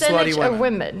 what most percentage slutty women. of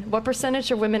women? What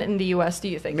percentage of women in the U.S. do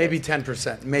you think? Maybe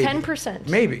 10%. Maybe 10%.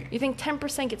 Maybe. You think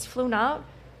 10% gets flown out?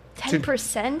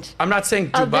 10%? I'm not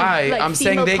saying Of the, Dubai. like, I'm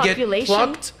saying female they population? get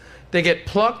plucked. They get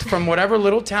plucked from whatever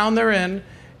little town they're in,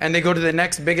 and they go to the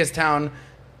next biggest town.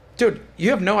 Dude,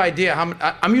 you have no idea how.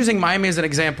 I'm using Miami as an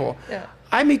example. Yeah.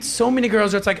 I meet so many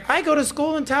girls where it's like, I go to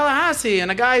school in Tallahassee, and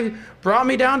a guy brought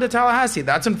me down to Tallahassee.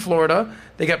 That's in Florida.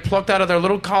 They get plucked out of their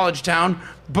little college town.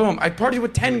 Boom. I partied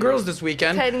with 10 girls this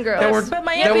weekend. 10 girls. That were, But that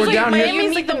Miami, were like, down here. You Miami's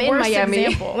meet like the them in worst Miami.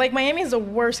 example. Like Miami is the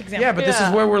worst example. Yeah, but this is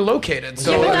Yeah. where we're located.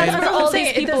 So, Yeah, but I that's mean, where all I'm saying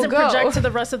these it people doesn't go. project to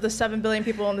the rest of the 7 billion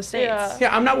people in the states. Yeah.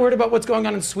 yeah, I'm not worried about what's going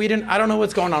on in Sweden. I don't know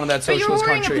what's going on in that But you're socialist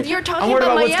worrying country. about- you're talking I'm worried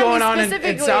about about what's Miami going on in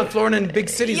specifically. South Florida and big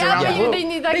cities Yeah, around but the you, world. they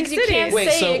need that Big 'cause you can't cities. Wait,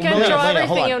 say so you can't Melina, draw hold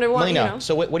everything on. under one. Melina, You know?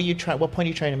 so what are you trying? What point are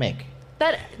you trying to make?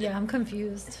 That Yeah, I'm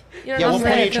confused. you're Yeah, not what point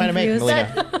are saying you trying to make,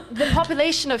 confused. Melina? the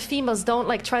population of females don't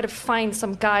like try to find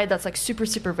some guy that's like super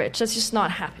super rich. That's just not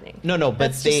happening. No, but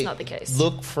That's they just not the case.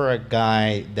 look for a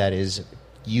guy that is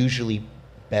usually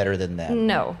better than them.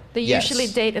 No, they Yes. usually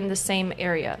date in the same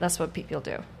area. That's what people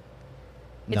do.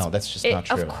 No, that's just not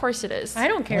true. Of course it is. I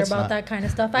don't care it's about not. that kind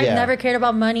of stuff. I've Yeah. never cared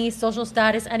about money, social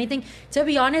status, anything. To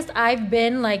be honest, I've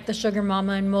been like the sugar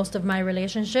mama in most of my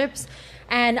relationships.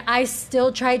 And I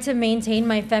still try to maintain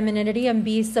my femininity and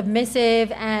be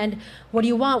submissive and what do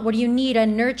you want, what do you need,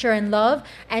 and nurture and love,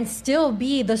 and still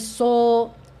be the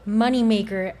sole money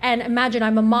maker. And imagine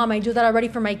I'm a mom, I do that already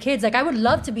for my kids. Like I would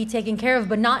love to be taken care of,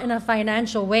 but not in a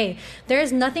financial way. There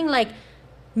is nothing like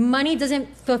money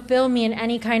doesn't fulfill me in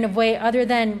any kind of way other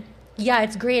than yeah,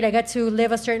 it's great. I get to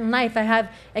live a certain life. I have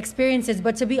experiences.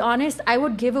 But to be honest, I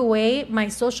would give away my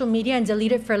social media and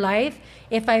delete it for life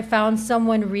if I found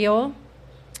someone real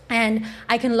and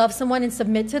I can love someone and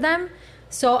submit to them.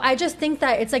 So I just think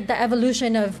that it's like the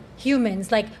evolution of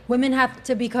humans. Like women have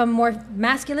to become more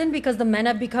masculine because the men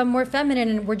have become more feminine,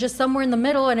 and we're just somewhere in the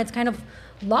middle, and it's kind of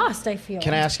lost, I feel.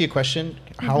 Can I ask you a question?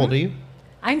 How old are you?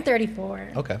 I'm 34.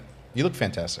 Okay, you look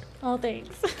fantastic. Oh, thanks.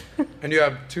 And you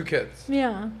have 2 kids.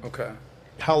 Yeah. Okay.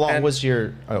 How long And- was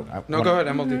your? No, go ahead,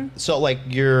 MLD. So, like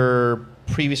your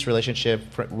previous relationship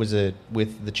was it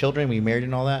with the children? Were you married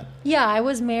and all that? Yeah, I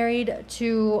was married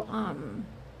to,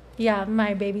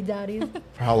 my baby daddy.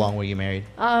 For how long were you married?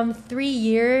 3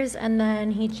 years, and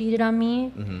then he cheated on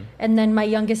me. Mm-hmm. And then my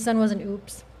youngest son was an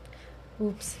oops.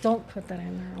 Oops, don't put that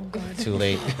in there. Oh, God. Too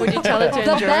late. Would you tell it to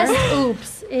The endure? best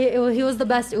oops. He was the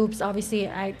best oops. Obviously,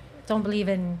 I don't believe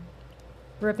in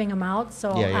ripping them out.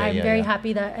 So Yeah, I'm yeah, very yeah.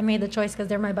 happy that I made the choice because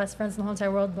they're my best friends in the whole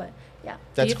entire world. But yeah.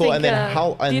 That's Do you cool. think, And then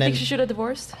how? do And you then think she should have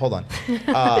divorced? hold on.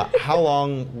 How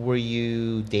long were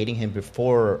you dating him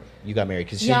before you got married?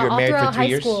 Because Yeah, you're all married for throughout 3 high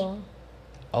years. school.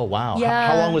 Oh wow. Yeah.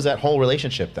 How long was that whole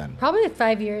relationship then? Probably like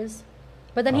 5 years.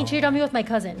 But then he cheated on me with my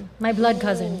cousin, my blood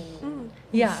cousin.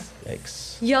 Yeah.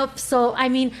 Yikes. Yup. So, I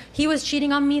mean, he was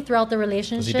cheating on me throughout the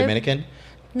relationship. Was he Dominican?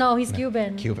 No, he's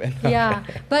Cuban. Cuban. Yeah.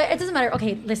 But it doesn't matter.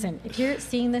 Okay, listen. If you're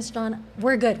seeing this, John,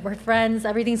 we're good. We're friends.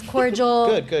 Everything's cordial.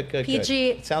 Good.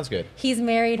 Peachy. Good. Sounds good. He's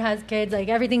married, has kids. Like,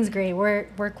 everything's great.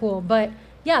 We're cool. But,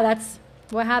 yeah, that's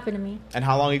what happened to me. And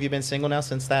how long have you been single now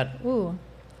since that? Ooh.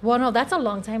 Well, no, that's a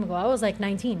long time ago. I was like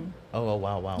 19. Oh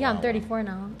wow. Yeah, wow, I'm 34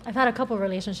 now. I've had a couple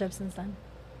relationships since then.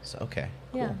 So, okay.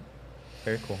 Cool. Yeah.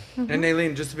 Very cool. And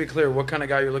Aileen, just to be clear, what kind of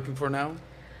guy you're looking for now?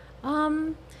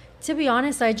 To be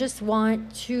honest, I just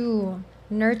want to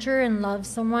nurture and love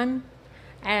someone.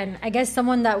 And I guess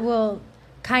someone that will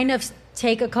kind of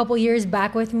take a couple years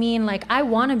back with me. And like, I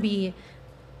want to be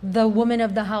the woman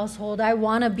of the household. I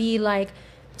want to be like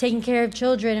taking care of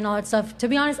children and all that stuff. To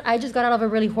be honest, I just got out of a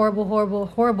really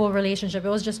horrible relationship. It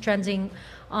was just trending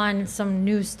on some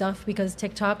new stuff because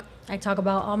TikTok, I talk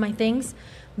about all my things.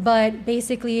 But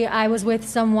basically, I was with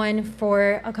someone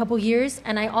for a couple years,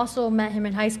 and I also met him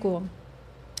in high school.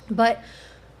 But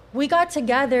we got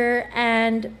together,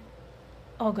 and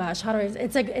oh gosh, how do I?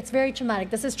 It's very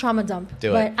traumatic. This is trauma dump.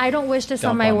 But I don't wish this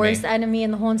on my worst enemy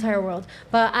in the whole entire world.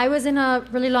 But I was in a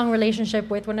really long relationship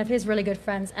with one of his really good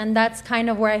friends, and that's kind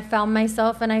of where I found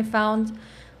myself, and I found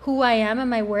who I am and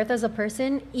my worth as a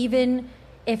person. Even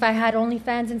if I had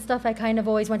OnlyFans and stuff, I kind of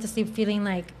always went to sleep feeling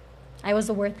like I was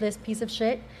a worthless piece of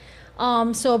shit.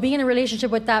 So being in a relationship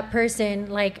with that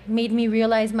person like made me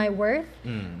realize my worth.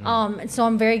 So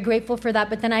I'm very grateful for that.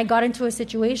 But then I got into a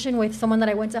situation with someone that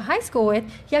I went to high school with.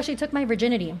 He actually took my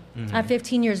virginity at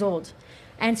 15 years old.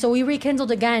 And so we rekindled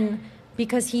again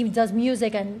because he does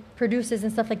music and produces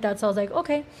and stuff like that. So I was like,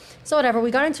 okay. So whatever.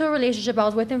 We got into a relationship. I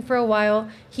was with him for a while.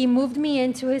 He moved me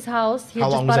into his house. He How had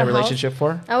just long was bought that a house. relationship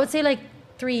for? I would say like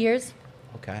 3 years.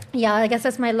 Okay. Yeah, I guess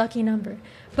that's my lucky number.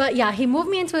 But yeah, he moved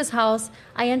me into his house.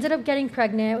 I ended up getting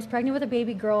pregnant. I was pregnant with a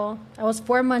baby girl. I was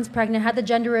 4 months pregnant, had the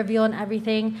gender reveal and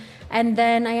everything. And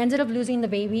then I ended up losing the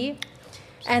baby.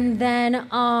 And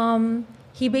then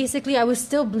he basically, I was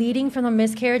still bleeding from the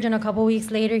miscarriage. And a couple weeks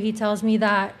later, he tells me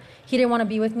that he didn't want to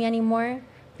be with me anymore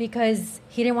because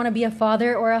he didn't want to be a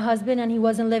father or a husband and he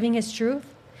wasn't living his truth.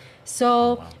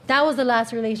 So that was the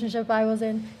last relationship I was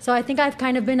in. So I think I've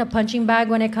kind of been a punching bag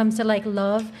when it comes to like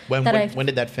love. When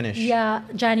did that finish? Yeah,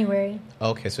 January.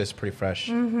 Okay, so it's pretty fresh.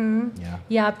 Yeah.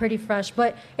 Yeah, pretty fresh.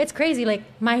 But it's crazy. Like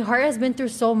my heart has been through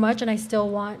so much and I still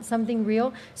want something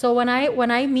real. So when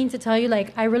I mean to tell you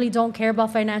like I really don't care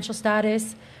about financial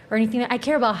status or anything, I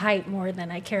care about height more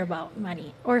than I care about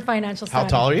money or financial How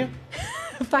status. tall are you?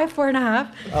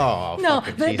 5'4.5". Oh, No,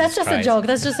 fucking but Jesus that's just Christ. a joke.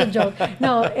 That's just a joke.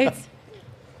 No, it's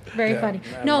very funny.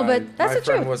 No, but that's my the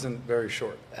friend truth. wasn't very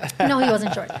short. No, he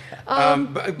wasn't short.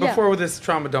 But before this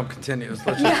trauma dump continues,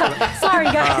 let's just, Yeah, sorry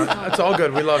guys. it's all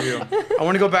good. We love you. I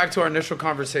want to go back to our initial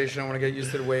conversation. I want to get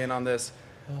used to the weigh in on this.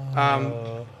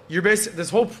 This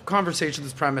whole conversation,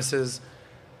 this premise is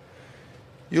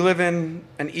you live in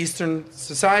an Eastern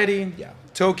society,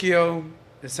 Tokyo.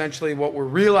 Essentially, what we're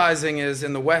realizing is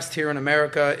in the West here in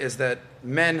America is that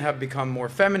men have become more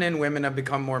feminine, women have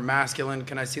become more masculine.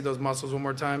 Can I see those muscles one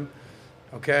more time?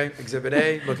 Okay, Exhibit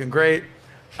A, looking great.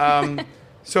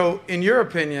 So, in your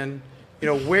opinion,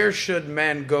 where should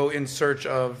men go in search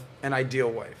of an ideal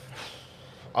wife?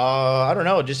 I don't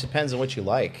know. It just depends on what you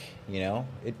like.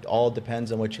 It all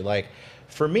depends on what you like.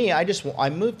 For me, I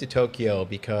moved to Tokyo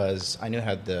because I knew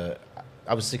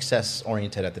I was success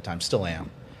oriented at the time, still am.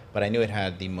 But I knew it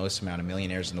had the most amount of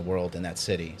millionaires in the world in that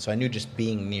city. So I knew just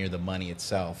being near the money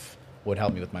itself would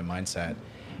help me with my mindset.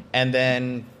 And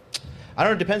then, I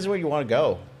don't know, it depends on where you want to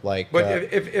go. But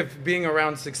if being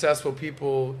around successful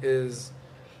people is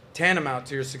tantamount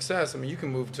to your success, I mean, you can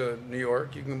move to New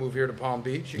York, you can move here to Palm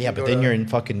Beach. But then you're in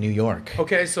fucking New York.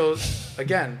 Okay, so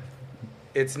again,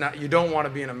 it's not, you don't want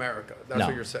to be in America. That's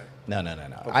what you're saying. No.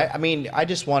 Okay. I mean, I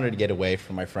just wanted to get away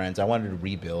from my friends. I wanted to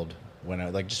rebuild. When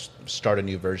I just start a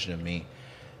new version of me.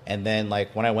 And then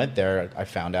when I went there, I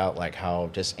found out how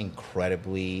just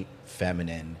incredibly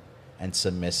feminine and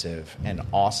submissive and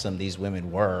awesome these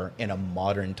women were in a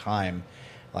modern time.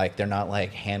 They're not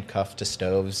handcuffed to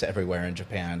stoves everywhere in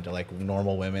Japan. They're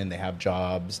normal women. They have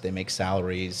jobs. They make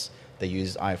salaries. They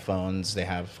use iPhones. They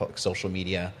have social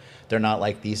media. They're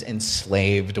not these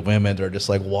enslaved women. They're just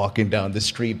walking down the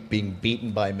street being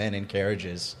beaten by men in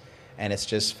carriages. And it's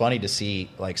just funny to see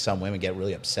some women get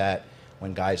really upset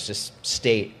when guys just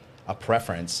state a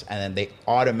preference and then they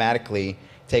automatically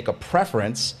take a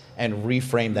preference and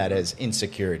reframe that as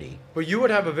insecurity. But you would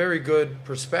have a very good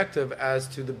perspective as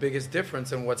to the biggest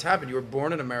difference in what's happened. You were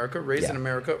born in America, raised in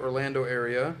America, Orlando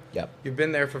area. Yep. You've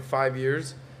been there for 5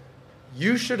 years.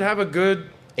 You should have a good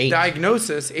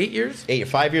diagnosis. 8 years?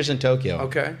 5 years in Tokyo.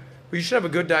 Okay. Well, you should have a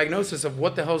good diagnosis of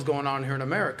what the hell's going on here in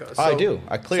America. So, I do.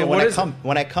 I clearly, so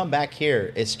when I come back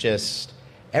here, it's just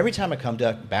every time I come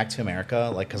back to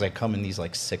America, like, because I come in these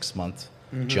like 6-month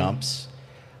jumps,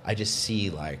 I just see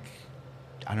like,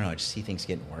 I don't know, I just see things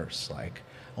getting worse. Like,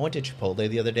 I went to Chipotle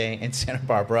the other day in Santa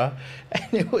Barbara,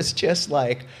 and it was just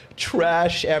like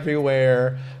trash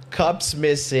everywhere, cups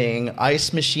missing,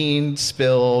 ice machine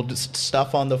spilled,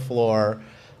 stuff on the floor.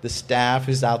 The staff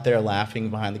is out there laughing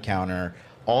behind the counter.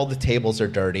 All the tables are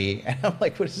dirty. And I'm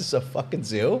like, what is this, a fucking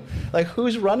zoo? Like,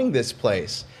 who's running this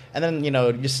place? And then, you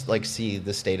know, just like see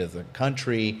the state of the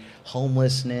country,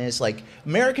 homelessness. Like,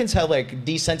 Americans have like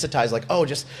desensitized, like, oh,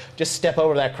 just step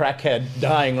over that crackhead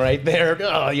dying right there.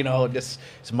 Oh, you know, just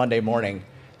it's Monday morning.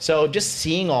 So just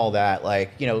seeing all that,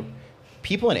 like, you know,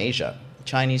 people in Asia,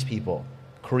 Chinese people,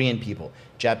 Korean people,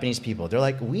 Japanese people, they're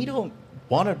like, we don't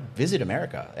want to visit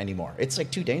America anymore. It's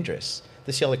like too dangerous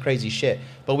to see all the crazy shit.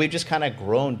 But we've just kind of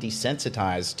grown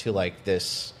desensitized to like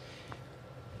this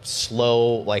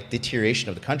slow like deterioration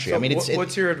of the country. So I mean,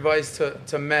 what's your advice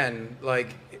to men,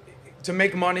 like, to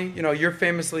make money? You know, you're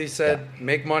famously said,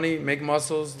 make money, make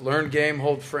muscles, learn game,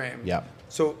 hold frame. Yeah.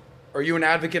 So are you an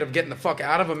advocate of getting the fuck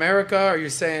out of America? Are you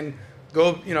saying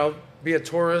go, you know, be a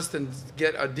tourist and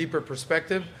get a deeper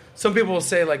perspective? Some people will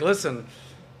say, like, listen,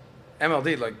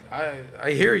 MLD, like,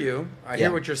 I hear you. I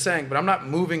hear what you're saying, but I'm not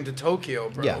moving to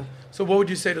Tokyo, bro. Yeah. So what would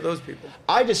you say to those people?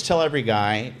 I just tell every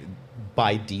guy,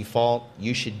 by default,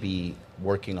 you should be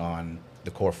working on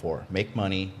the core four. Make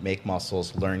money, make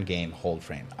muscles, learn game, hold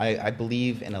frame. I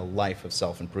believe in a life of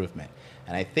self-improvement.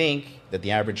 And I think that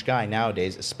the average guy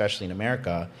nowadays, especially in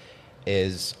America,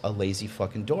 is a lazy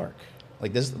fucking dork.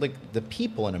 Like, this, like, the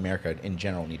people in America in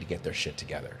general need to get their shit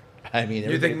together. I mean,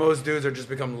 you think most dudes are just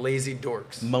become lazy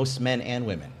dorks? Most men and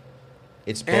women.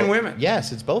 It's both. And women?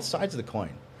 Yes, it's both sides of the coin.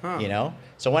 Huh. You know?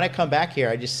 So when I come back here,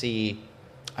 I just see,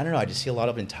 I don't know, I just see a lot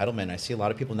of entitlement. I see a lot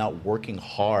of people not working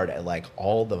hard at like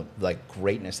all the like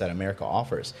greatness that America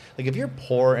offers. Like, if you're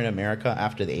poor in America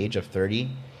after the age of 30,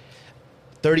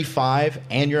 35,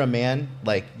 and you're a man,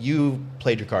 like, you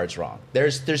played your cards wrong.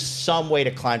 There's some way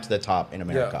to climb to the top in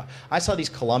America. Yeah. I saw these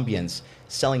Colombians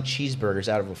selling cheeseburgers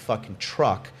out of a fucking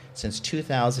truck since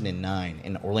 2009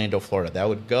 in Orlando, Florida, that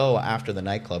would go after the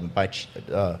nightclub and buy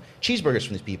cheeseburgers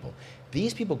from these people.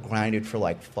 These people grinded for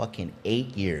like fucking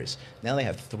 8 years. Now they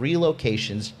have 3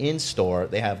 locations in store.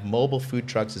 They have mobile food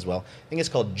trucks as well. I think it's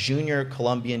called Junior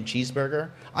Colombian Cheeseburger.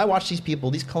 I watch these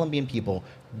people, these Colombian people,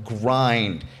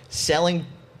 grind, selling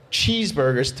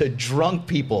cheeseburgers to drunk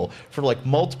people for like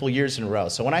multiple years in a row.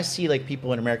 So when I see like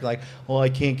people in America like, oh, I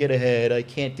can't get ahead, I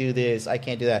can't do this, I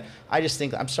can't do that, I just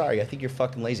think, I'm sorry, I think you're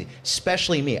fucking lazy.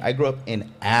 Especially me. I grew up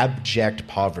in abject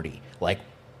poverty. Like,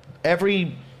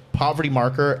 every poverty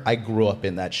marker, I grew up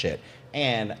in that shit.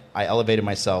 And I elevated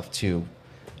myself to,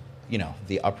 you know,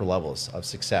 the upper levels of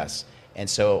success. And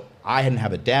so I didn't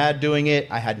have a dad doing it.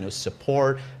 I had no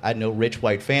support. I had no rich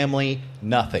white family.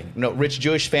 Nothing. No rich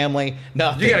Jewish family.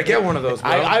 Nothing. You got to get one of those, bro.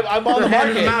 I'm on the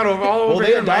market. Them out all over Will they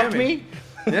here in adopt Miami. me?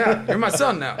 Yeah, you're my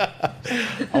son now.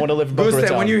 I want to live in Boca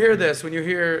Raton. When you hear this, when you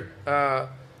hear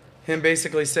him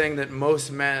basically saying that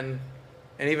most men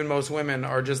and even most women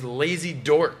are just lazy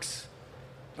dorks,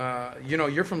 you know,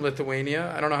 you're from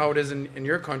Lithuania. I don't know how it is in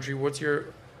your country. What's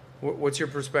your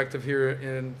perspective here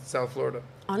in South Florida?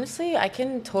 Honestly, I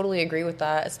can totally agree with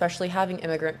that, especially having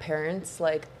immigrant parents.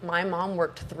 Like, my mom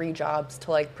worked 3 jobs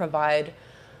to like provide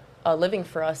a living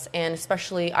for us, and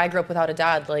especially I grew up without a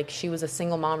dad. Like, she was a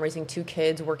single mom raising 2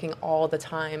 kids, working all the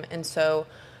time. And so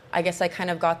I guess I kind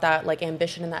of got that like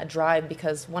ambition and that drive,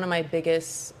 because one of my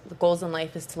biggest goals in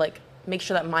life is to like make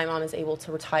sure that my mom is able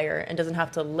to retire and doesn't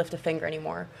have to lift a finger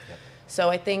anymore. Yep. So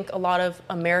I think a lot of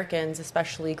Americans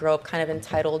especially grow up kind of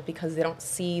entitled because they don't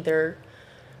see their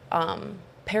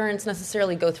parents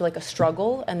necessarily go through like a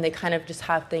struggle, and they kind of just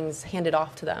have things handed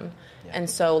off to them. Yeah. And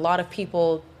so a lot of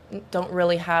people don't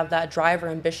really have that drive or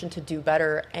ambition to do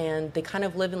better, and they kind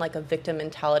of live in like a victim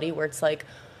mentality where it's like,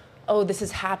 oh, this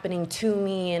is happening to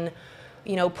me, and,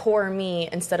 you know, poor me,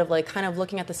 instead of like kind of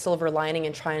looking at the silver lining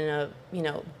and trying to, you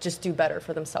know, just do better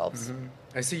for themselves. Mm-hmm.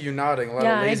 I see you nodding. A lot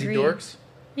of lazy dorks.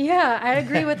 Yeah, I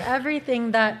agree with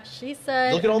everything that she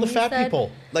said. Look at all the fat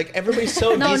people. Like, everybody's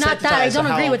so no, not that. I don't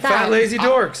agree with that. Fat, lazy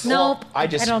dorks. Nope. I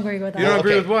don't agree with that. You don't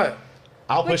agree with what?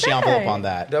 I'll push the envelope on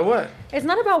that. That what? It's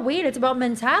not about weight. It's about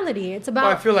mentality. It's about.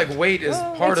 Well, I feel like weight is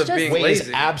part it's of being Weight lazy.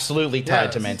 is absolutely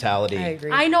tied to mentality. I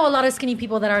agree. I know a lot of skinny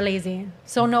people that are lazy.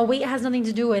 So no, weight has nothing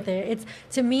to do with it. It's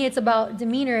to me, it's about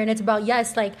demeanor, and it's about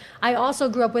yes. Like I also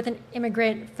grew up with an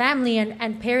immigrant family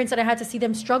and parents that I had to see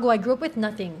them struggle. I grew up with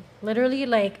nothing. Literally,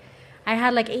 like I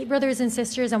had like 8 brothers and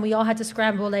sisters, and we all had to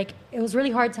scramble. Like it was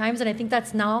really hard times, and I think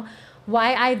that's now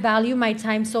why I value my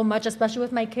time so much, especially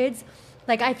with my kids.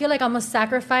 Like I feel like I'm a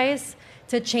sacrifice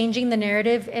to changing the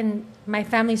narrative in my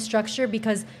family structure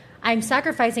because I'm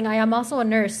sacrificing. I am also a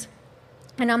nurse.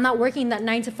 And I'm not working that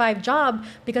 9 to 5 job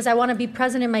because I want to be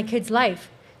present in my kid's life.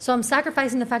 So I'm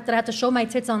sacrificing the fact that I have to show my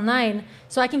tits online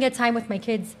so I can get time with my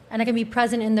kids and I can be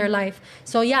present in their life.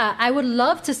 So yeah, I would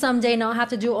love to someday not have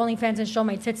to do OnlyFans and show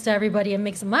my tits to everybody and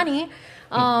make some money.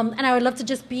 And I would love to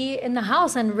just be in the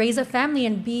house and raise a family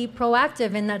and be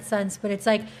proactive in that sense. But it's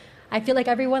like, I feel like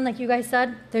everyone, like you guys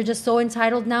said, they're just so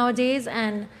entitled nowadays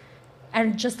and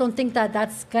just don't think that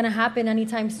that's going to happen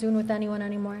anytime soon with anyone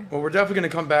anymore. Well, we're definitely going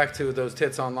to come back to those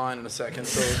tits online in a second,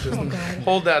 so just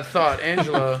hold that thought.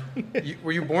 Angela,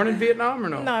 were you born in Vietnam or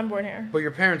no? No, I'm born here. But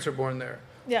your parents are born there.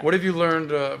 Yeah. What have you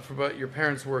learned about your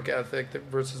parents' work ethic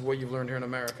versus what you've learned here in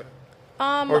America?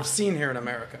 Or seen here in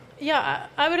America? Yeah,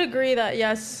 I would agree that,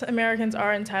 yes, Americans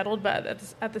are entitled,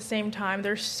 but at the same time,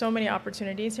 there's so many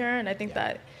opportunities here, and I think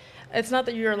that it's not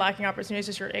that you're lacking opportunities,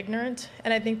 it's just you're ignorant.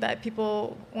 And I think that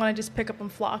people want to just pick up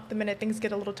and flock the minute things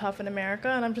get a little tough in America.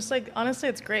 And I'm just like, honestly,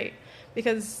 it's great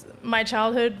because my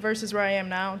childhood versus where I am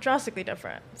now, drastically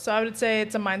different. So I would say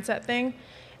it's a mindset thing.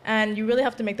 And you really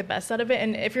have to make the best out of it.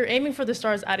 And if you're aiming for the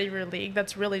stars out of your league,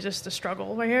 that's really just a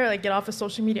struggle right here. Like, get off of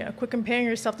social media. Quit comparing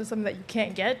yourself to something that you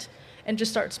can't get and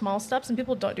just start small steps. And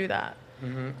people don't do that.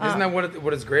 Mm-hmm. Isn't that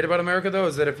what is great about America, though,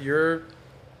 is that if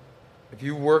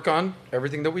you work on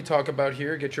everything that we talk about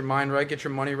here, get your mind right, get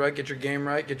your money right, get your game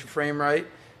right, get your frame right,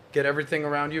 get everything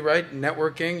around you right,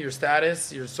 networking, your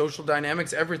status, your social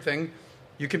dynamics, everything,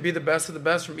 you can be the best of the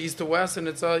best from east to west, and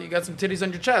it's you got some titties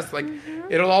on your chest. Like,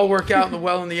 it'll all work out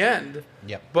in the end.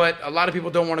 Yep. But a lot of people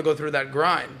don't want to go through that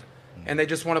grind, and they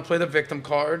just want to play the victim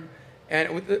card.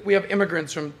 And we have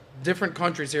immigrants from different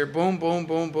countries here, boom, boom,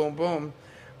 boom, boom, boom.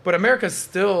 But America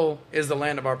still is the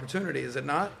land of opportunity, is it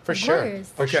not? For sure. Okay.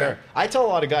 For sure. I tell a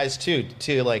lot of guys too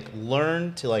to like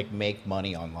learn to like make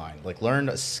money online, like learn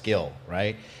a skill,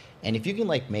 right? And if you can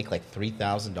like make like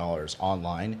 $3,000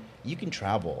 online, you can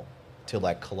travel to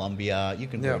like Colombia, you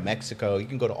can go to Mexico, you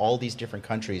can go to all these different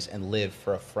countries and live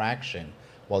for a fraction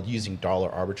while using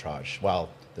dollar arbitrage while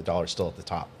the dollar's still at the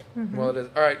top. Mm-hmm. Well, it is.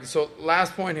 All right. So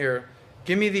last point here.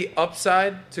 Give me the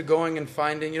upside to going and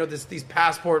finding, these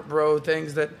passport bro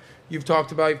things that you've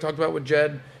talked about. You've talked about with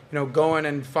Jed, going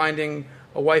and finding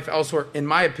a wife elsewhere. In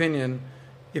my opinion,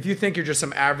 if you think you're just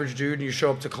some average dude and you show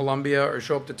up to Colombia or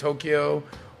show up to Tokyo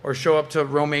or show up to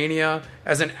Romania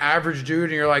as an average dude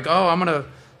and you're like, oh,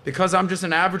 because I'm just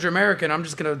an average American, I'm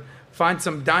just going to find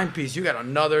some dime piece. You got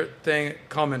another thing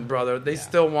coming, brother. They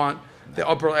still want the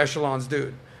upper echelons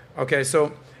dude. Okay,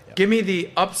 so give me the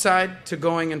upside to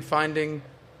going and finding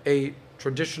a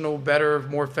traditional, better,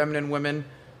 more feminine women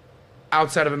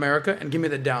outside of America, and give me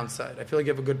the downside. I feel like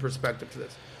you have a good perspective to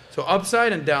this. So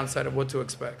upside and downside of what to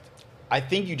expect. I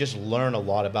think you just learn a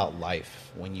lot about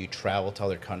life when you travel to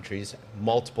other countries,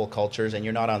 multiple cultures, and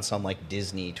you're not on some like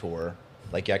Disney tour.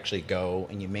 Like you actually go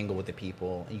and you mingle with the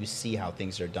people and you see how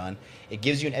things are done. It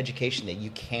gives you an education that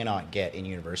you cannot get in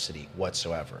university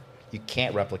whatsoever. You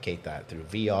can't replicate that through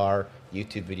VR,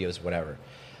 YouTube videos, whatever.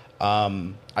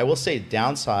 I will say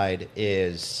downside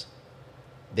is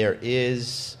there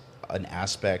is an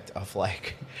aspect of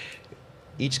like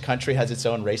each country has its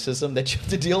own racism that you have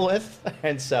to deal with.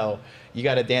 And so you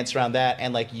got to dance around that.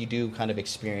 And like you do kind of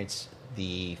experience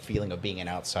the feeling of being an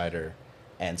outsider.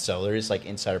 And so there is like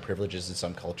insider privileges in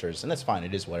some cultures, and that's fine.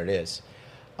 It is what it is.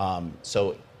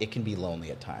 So it can be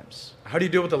lonely at times. How do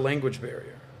you deal with the language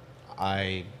barrier?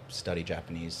 I study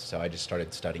Japanese, so I just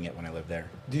started studying it when I lived there.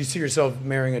 Do you see yourself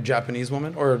marrying a Japanese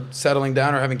woman or settling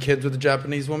down or having kids with a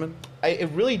Japanese woman? It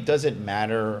really doesn't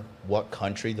matter what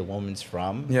country the woman's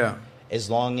from. Yeah. As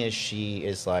long as she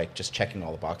is like just checking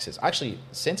all the boxes. Actually,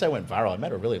 since I went viral, I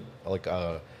met a really like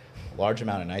a large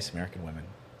amount of nice American women.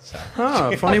 So.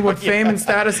 Funny what fame and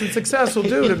status and success will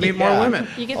do to meet more women.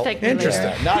 You can take me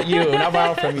Interesting. later. Not you, not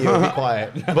viral from you. Be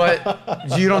quiet.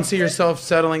 But you don't see yourself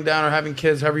settling down or having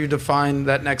kids, however you define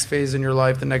that next phase in your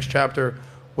life, the next chapter,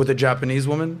 with a Japanese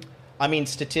woman? I mean,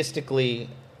 statistically,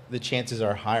 the chances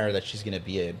are higher that she's going to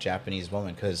be a Japanese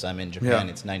woman because I'm in Japan.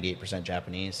 Yeah. It's 98%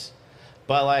 Japanese.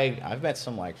 But like, I've met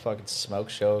some like fucking smoke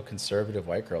show conservative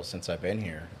white girls since I've been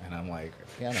here, and I'm like,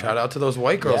 yeah, no. Shout out to those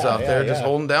white girls out there just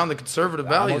holding down the conservative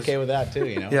values. I'm okay with that too,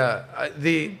 you know. Yeah,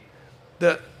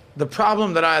 the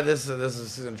problem that this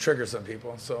is going to trigger some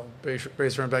people. So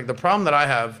brace your impact. The problem that I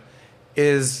have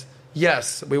is,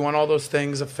 yes, we want all those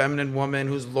things: a feminine woman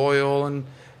who's loyal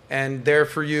and there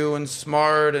for you and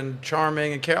smart and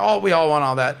charming and care. We all want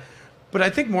all that. But I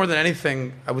think more than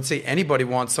anything, I would say anybody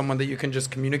wants someone that you can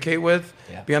just communicate with,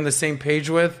 be on the same page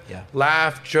with,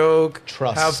 laugh, joke,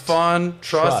 have fun.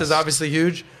 Trust is obviously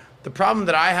huge. The problem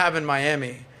that I have in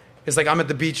Miami is like I'm at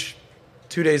the beach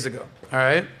 2 days ago, all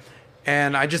right?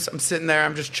 And I'm sitting there,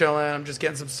 I'm just chilling, I'm just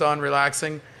getting some sun,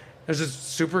 relaxing. There's this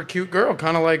super cute girl,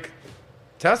 kind of like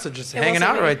Tessa, just hanging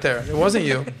out right there. It wasn't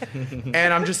you.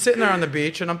 And I'm just sitting there on the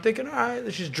beach, and I'm thinking, all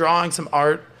right, she's drawing some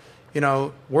art. You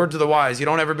know, word to the wise. You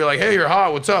don't ever be like, hey, you're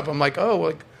hot, what's up? I'm like, oh,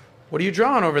 like, what are you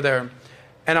drawing over there?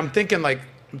 And I'm thinking, like,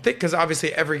 because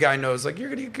obviously every guy knows, like,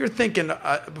 you're thinking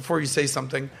before you say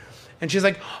something. And she's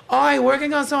like, oh, I'm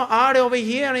working on some art over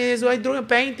here, and I'm doing a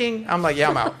painting. I'm like, yeah,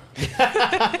 I'm out.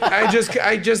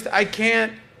 I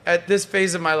can't, at this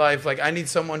phase of my life, like, I need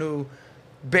someone who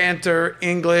banter,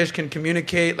 English, can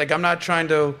communicate. Like, I'm not trying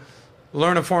to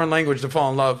learn a foreign language to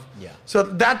fall in love. Yeah. So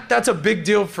that's a big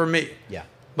deal for me. Yeah.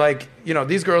 Like, you know,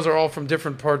 these girls are all from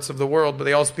different parts of the world, but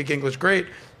they all speak English great.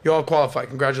 You all qualify.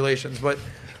 Congratulations. But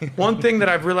one thing that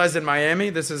I've realized in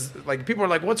Miami, this is like, people are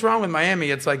like, what's wrong with Miami?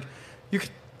 It's like, you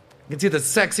can see the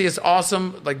sexiest,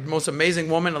 awesome, like most amazing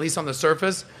woman, at least on the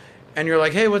surface. And you're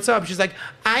like, hey, what's up? She's like,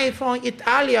 I'm from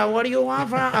Italia. What do you want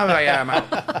from? I'm like, yeah, I'm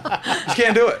out. You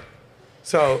can't do it.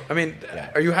 So, I mean,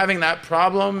 are you having that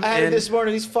problem? I had it this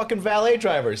morning, these fucking valet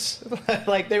drivers.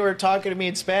 Like, they were talking to me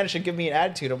in Spanish and giving me an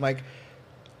attitude. I'm like,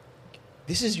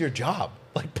 this is your job.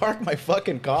 Like, park my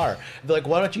fucking car. They're like,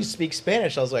 why don't you speak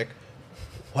Spanish? I was like,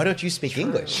 why don't you speak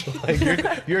English? Like,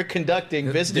 you're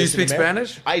conducting business. Do you speak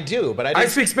Spanish? I do, but I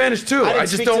speak Spanish too. I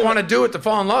just don't want to do it to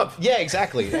fall in love. Yeah,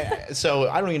 exactly. So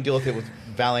I don't even deal with it with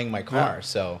valeting my car. Yeah.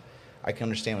 So I can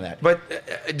understand with that.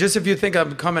 But just if you think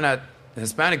I'm coming at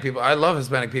Hispanic people, I love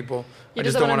Hispanic people. I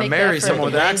just don't want to marry someone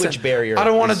with an accent. Barrier. I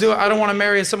don't want to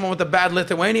marry someone with a bad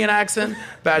Lithuanian accent,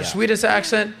 bad Swedish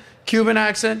accent, Cuban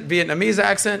accent, Vietnamese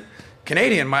accent,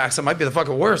 Canadian. My accent might be the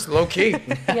fucking worst, low key.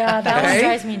 Yeah, that one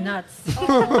drives me nuts.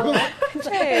 Oh,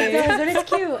 hey. But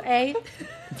it's cute, eh?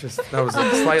 That was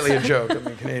slightly a joke. I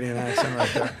mean, Canadian accent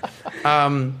right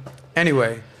there.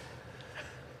 Anyway,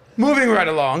 moving right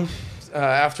along.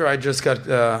 After I just got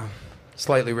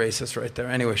slightly racist right there.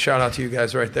 Anyway, shout out to you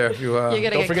guys right there. If you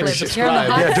don't forget to subscribe.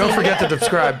 Yeah, don't forget to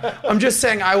subscribe. I'm just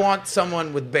saying, I want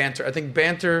someone with banter. I think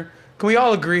banter. Can we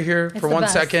all agree here for 1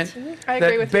 second? I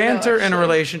agree with banter in a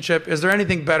relationship, is there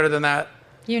anything better than that?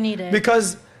 You need it.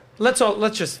 Because let's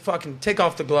just fucking take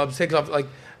off the gloves, take off, like,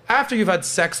 after you've had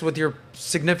sex with your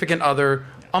significant other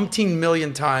umpteen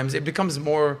million times, it becomes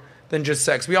more than just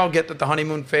sex. We all get that the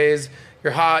honeymoon phase,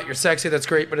 you're hot, you're sexy, that's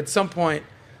great, but at some point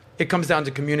it comes down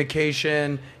to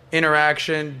communication,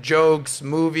 interaction, jokes,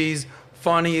 movies,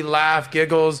 funny, laugh,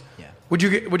 giggles. Yeah. Would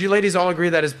you ladies all agree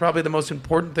that is probably the most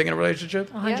important thing in a relationship?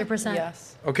 100%.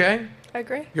 Yes. Okay? I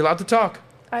agree. You're allowed to talk.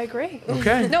 I agree.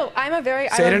 Okay. No, I'm a very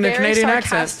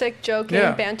sarcastic, joking,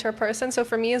 banter person. So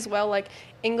for me as well, like,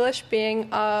 English being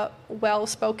a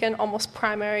well-spoken, almost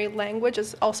primary language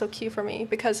is also key for me,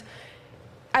 because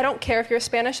I don't care if you're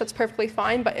Spanish, that's perfectly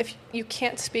fine, but if you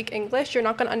can't speak English, you're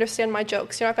not going to understand my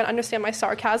jokes. You're not going to understand my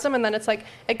sarcasm, and then it's like,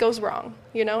 it goes wrong,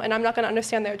 you know? And I'm not going to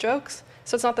understand their jokes,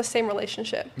 so it's not the same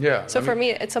relationship. Yeah. So for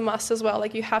me, it's a must as well.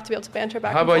 Like, you have to be able to banter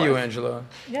back and forth. How about you, Angela?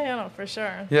 Yeah, no, for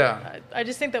sure. Yeah. I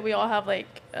just think that we all have, like,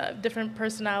 different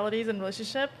personalities in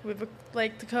relationship. We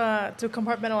like to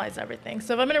compartmentalize everything.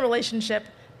 So if I'm in a relationship,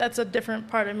 that's a different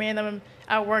part of me, and then I'm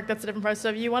at work, that's a different part. So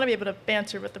if you want to be able to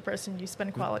banter with the person you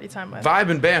spend quality time with. Vibe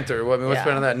and banter. What's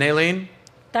better than that? Naylene?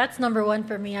 That's number one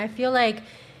for me. I feel like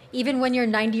even when you're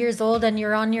 90 years old and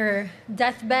you're on your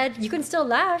deathbed, you can still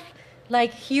laugh.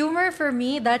 Like, humor for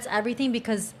me, that's everything,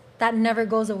 because that never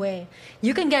goes away.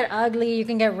 You can get ugly, you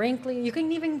can get wrinkly, you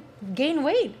can even gain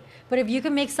weight. But if you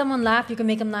can make someone laugh, you can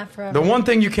make them laugh forever. The one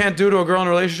thing you can't do to a girl in a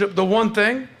relationship, the one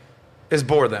thing, is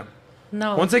bore them.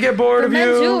 No. Once they get bored of you...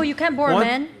 men too, you can't bore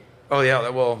men. Oh, yeah,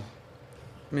 well,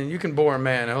 I mean, you can bore a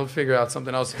man. He'll figure out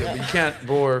something else to do, but you can't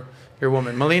bore your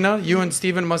woman. Melina, you and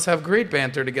Steven must have great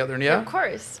banter together, yeah? Of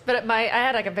course. But I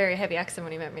had, like, a very heavy accent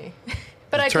when he met me.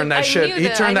 But he turned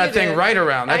that thing right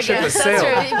around. That shit was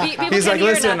sailed. He's like,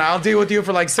 listen, I'll deal with you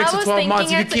for like 6 to 12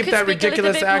 months. You keep that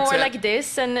ridiculous accent. I was thinking more like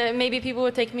this, and maybe people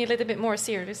would take me a little bit more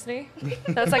seriously.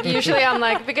 That's like usually I'm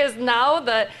like, because now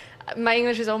that my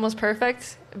English is almost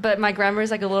perfect, but my grammar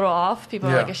is like a little off. People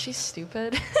are Yeah. like, is she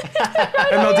stupid?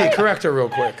 MLD, correct her real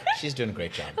quick. She's doing a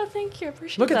great job. Oh, thank you. I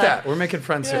appreciate Look at that. We're making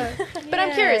friends here. But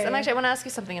I'm curious. I want to ask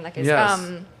you something in that case.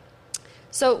 Yes.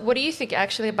 So what do you think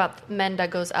actually about men that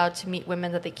goes out to meet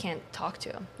women that they can't talk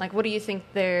to? Like, what do you think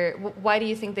why do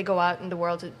you think they go out in the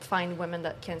world to find women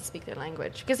that can't speak their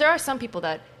language? Because there are some people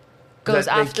that goes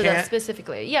That they after that can't-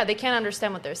 specifically. Yeah, they can't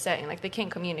understand what they're saying. Like, they can't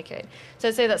communicate. So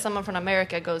let's say that someone from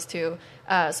America goes to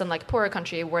some, like, poorer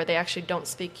country where they actually don't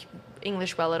speak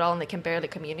English well at all and they can barely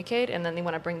communicate, and then they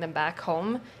want to bring them back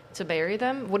home to marry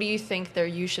them. What do you think they're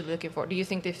usually looking for? Do you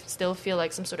think they still feel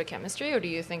like some sort of chemistry, or do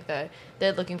you think that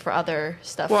they're looking for other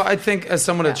stuff? Well, I think as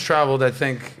someone that's traveled, I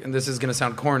think, and this is going to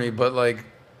sound corny, but like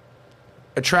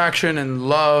attraction and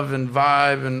love and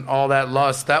vibe and all that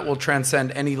lust, that will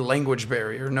transcend any language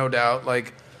barrier, no doubt.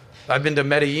 Like, I've been to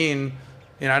Medellin,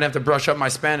 you know, I'd have to brush up my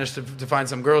Spanish to find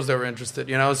some girls that were interested,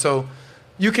 you know? So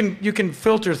you can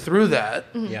filter through that,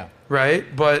 Yeah. right?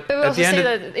 But we at also the end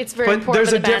say of, that it's very but important there's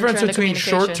for a the banter difference and the between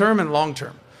communication. short term and long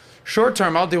term. Short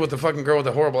term, I'll deal with the fucking girl with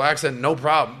a horrible accent, no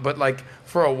problem. But like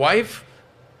for a wife,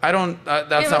 I don't. That's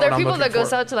Yeah, not but what there are I'm people looking that goes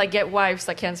for. out to like get wives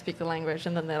that can't speak the language,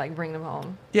 and then they like bring them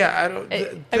home. Yeah, I don't.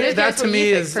 just that curious to what me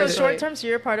you think is So personally. short term, so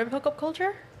you're part of hookup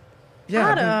culture? yeah,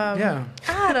 Adam. yeah.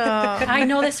 Adam. I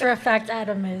know this for a fact.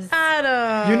 Adam is.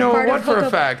 Adam. You know Part of what for a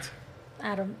hookup- fact?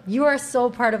 Adam, you are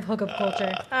so part of hookup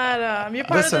culture. Adam. You're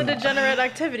part Listen. of the degenerate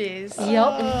activities.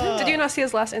 Yep. Did you not see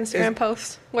his last Instagram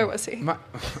post? Where was he?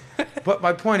 But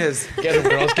my point is, Get him,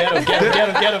 girls. Get him. Get him. Get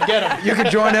him. Get him. Get him. you can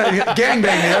join it, gangbang me.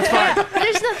 That's fine.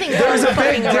 There's nothing. There's a big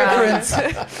fucking around.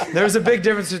 difference. There's a big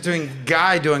difference between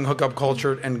guy doing hookup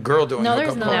culture and girl doing No,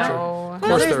 hookup there's culture. not. No. Of No,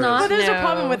 course there's there not. is. But there's a No.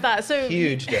 problem with that. So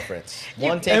Huge difference.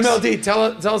 One takes MLD, tell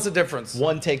us the difference.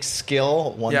 one takes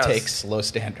skill. One Yes. takes low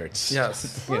standards.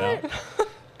 Yes. You know.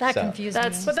 That So- confused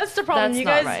That's- me. But that's the problem. That's You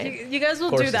not guys, right. you guys will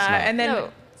Of course do it's that, not. and then No.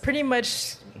 pretty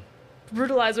much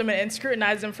brutalize women and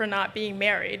scrutinize them for not being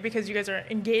married because you guys are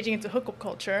engaging into hookup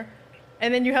culture,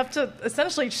 and then you have to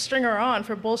essentially string her on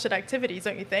for bullshit activities,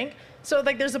 don't you think? So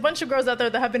like, there's a bunch of girls out there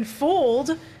that have been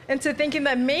fooled into thinking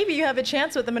that maybe you have a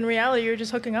chance with them. In reality, you're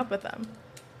just hooking up with them.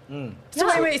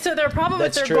 So wait. So their problem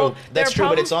That's with their true. goal. That's true,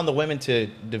 but it's on the women to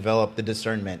develop the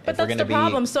discernment. But if we're that's going the to be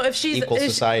problem. So if she's equal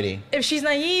society. if she's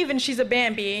naive and she's a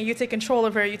Bambi, you take control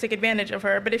of her, you take advantage of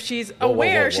her. But if she's whoa,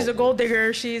 aware, whoa, she's a whoa. gold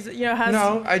digger. She's has.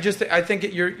 No, I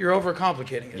think you're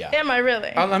overcomplicating it. Yeah. Am I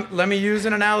really? Let me use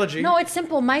an analogy. No, it's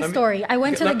simple. My Let me- story. I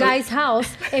went to the let- guy's house.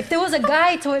 If there was a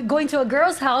guy going to a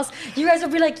girl's house, you guys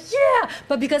would be like, yeah.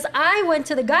 But because I went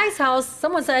to the guy's house,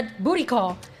 someone said booty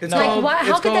call. It's like, called- how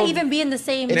it's could that called- even be in the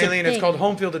same Maylene, it's thing? called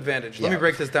home field advantage. Let me Yeah.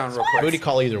 break this down real quick. Booty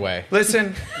call either way.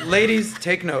 Listen, ladies,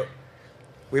 take note.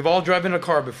 We've all driven a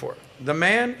car before. The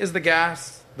man is the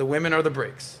gas, the women are the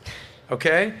brakes.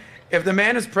 Okay? If the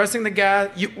man is pressing the gas,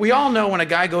 we all know when a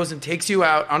guy goes and takes you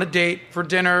out on a date for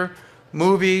dinner,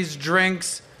 movies,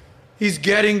 drinks, he's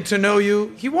getting to know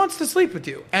you. He wants to sleep with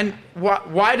you. And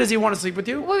why does he want to sleep with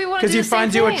you? Well, we wanna do he the same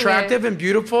finds you thing. attractive and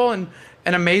beautiful and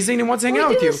amazing and wants to hang We out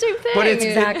do with you. the same thing. But it's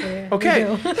Exactly. okay.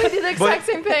 We do. We do the exact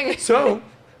same thing. So,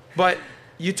 but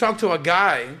you talk to a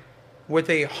guy with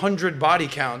 100 body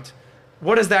count.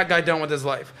 What has that guy done with his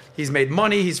life? He's made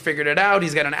money. He's figured it out.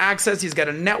 He's got an access. He's got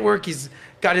a network. He's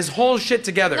got his whole shit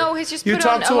together. No, he's just you put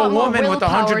talk on to a lot a more woman with 100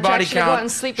 willpower to body actually go out and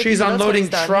count. sleep with She's you. That's what unloading he's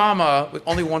done. trauma.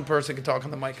 Only one person can talk on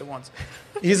the mic at once.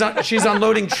 She's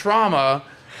unloading trauma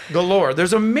galore.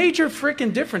 There's a major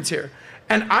freaking difference here.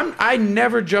 And I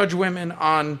never judge women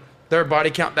on their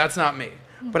body count. That's not me.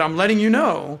 But I'm letting you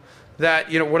know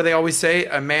that, what do they always say?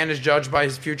 A man is judged by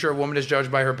his future, a woman is judged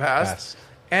by her past. Past.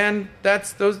 And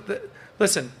that's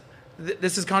listen,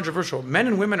 this is controversial. Men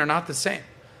and women are not the same.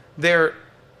 They're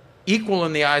equal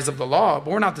in the eyes of the law,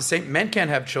 but we're not the same. Men can't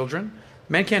have children.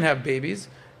 Men can't have babies.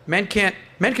 Men can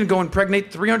go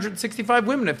impregnate 365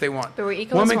 women if they want. But we're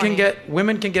equal Women as can money.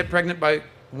 women can get pregnant by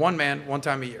one man one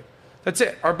time a year. That's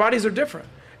it. Our bodies are different.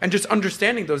 And just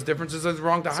understanding those differences is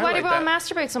wrong to So why do highlight we that.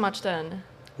 masturbate so much then?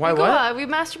 Why we go what? out, we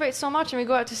masturbate so much and we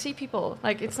go out to see people.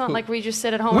 Like, it's not like we just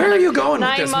sit at home. Where for, are like, you going with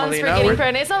 9 this, months for Melina? getting We're-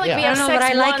 pregnant. It's not like Yeah. we I have don't know, sex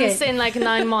but I like once it. in like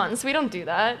 9 months. We don't do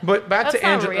that. But back That's to not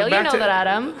Angela. real. You back know to- that,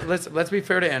 Adam. Let's be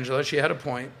fair to Angela. She had a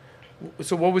point.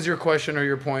 So what was your question or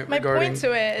your point My regarding point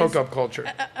to it is- hookup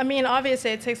culture? I mean,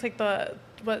 obviously, it takes like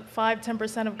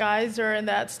 5-10% of guys are in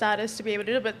that status to be able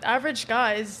to do it, but average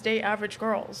guys date average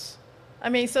girls. I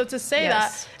mean, so to say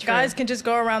Yes, that true. guys can just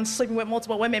go around sleeping with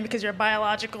multiple women because your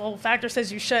biological factor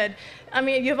says you should. I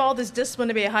mean, you have all this discipline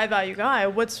to be a high value guy.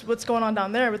 What's going on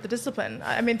down there with the discipline?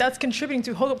 I mean, that's contributing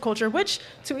to hookup culture, which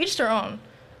to each their own.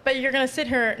 But you're gonna sit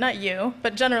here, not you,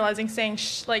 but generalizing, saying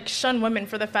shun women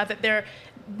for the fact that they're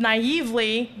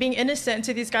naively being innocent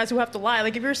to these guys who have to lie.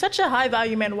 Like, if you're such a high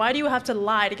value man, why do you have to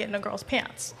lie to get in a girl's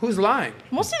pants? Who's lying?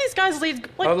 Most of these guys leave.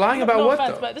 Like, lying about no what,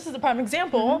 offense, though? but this is the prime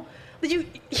example.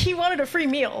 He wanted a free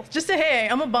meal. Just say, hey,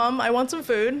 I'm a bum. I want some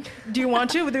food. Do you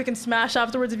want to? We can smash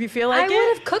afterwards if you feel like I it.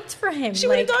 would have cooked for him. She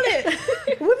would have done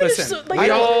it. Women Listen, are so, like, we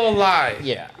all lie.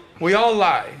 Yeah. We all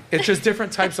lie. It's just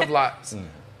different types of lies.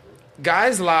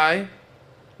 Guys lie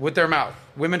with their mouth.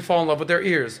 Women fall in love with their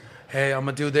ears. Hey, I'm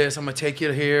going to do this. I'm going to take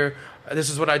you here.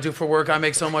 This is what I do for work. I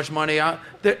make so much money.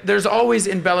 There's always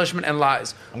embellishment and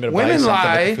lies. I'm gonna buy you Women something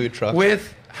at the lie food truck.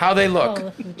 with how they look. Oh,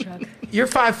 the food truck. You're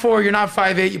 5'4", you're not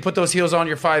 5'8", you put those heels on,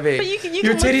 you're 5'8". But you Your can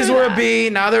look titties through were that. a B,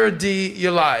 now they're a D,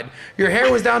 you lied. Your hair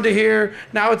was down to here,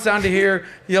 now it's down to here,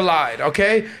 you lied,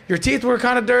 okay? Your teeth were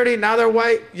kind of dirty, now they're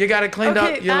white, you got it cleaned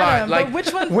Okay, up, you Adam, lied. but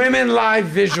which one- Women lie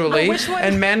visually, But which one-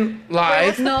 and men lie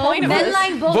what's the No, point of men this?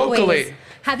 lie both vocally. ways.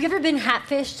 Have you ever been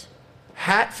hatfished?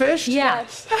 Hatfished? Yeah.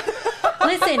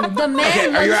 Listen, the man.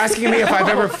 Okay, are you looks- asking me if I've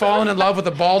ever fallen in love with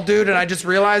a bald dude and I just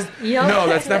realized? Yup. No,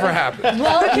 that's never happened.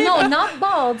 Well, no, not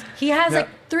bald. He has Yeah. like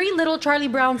 3 little Charlie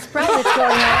Brown sproutets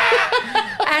going on.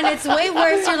 And it's way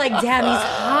worse. You're like, damn, he's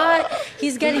hot.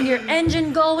 He's getting your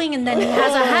engine going. And then he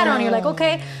has a hat on. You're like,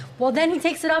 okay. Well, then he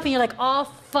takes it off and you're like, oh,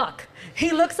 fuck.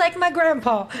 He looks like my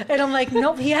grandpa. And I'm like,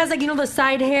 nope. He has like, the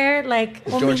side hair, like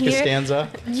only George here. Costanza.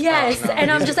 Yes. And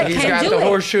I'm just like, He's can't got do the it.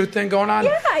 horseshoe thing going on.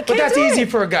 Yeah, I But can't that's do easy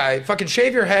it. for a guy. Fucking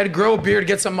shave your head, grow a beard,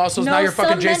 get some muscles. No, now you're fucking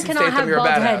some men Jason cannot Statham. have You're a bald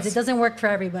badass. heads. It doesn't work for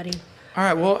everybody. All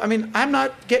right. Well, I mean, I'm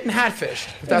not getting hatfished.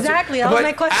 if that's- Exactly, that was but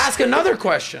my question. Ask another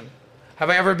question. Have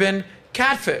I ever been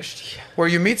catfished? Where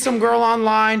you meet some girl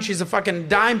online, she's a fucking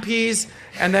dime piece,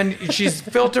 and then she's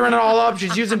filtering it all up.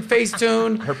 She's using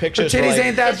Facetune. Her pictures titties were like-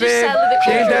 ain't that It's just big. sad that the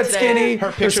She ain't culture that today. skinny. Her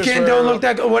Her pictures skin were- don't look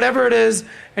that good. Whatever it is,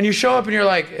 and you show up and you're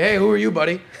like, "Hey, who are you,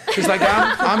 buddy?" She's like,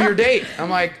 "I'm your date." I'm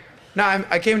like, "No,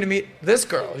 I came to meet this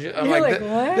girl." I'm You're like, like,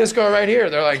 "What?" "This girl right here."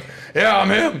 They're like, "Yeah, I'm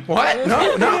him." What?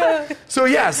 No. So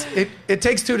yes, it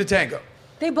takes two to tango.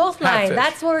 They both lie. Catfish.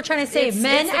 That's what we're trying to say. It's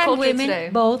Men the and culture women today.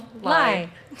 both Lie. lie.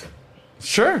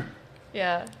 Sure.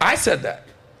 Yeah. I said that.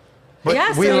 But Yeah,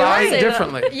 we so you're lie right.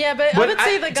 differently. Yeah, but I would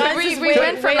say the guys we- just we way,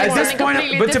 went from way like At more. this something point,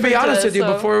 completely but to be different to honest with you, this,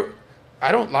 so- before,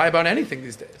 I don't lie about anything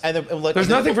these days. And look, There's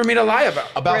nothing for me to lie about.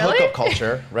 about Really? hookup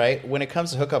culture, right? When it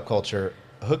comes to hookup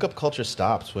culture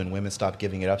stops when women stop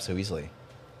giving it up so easily.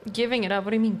 Giving it up?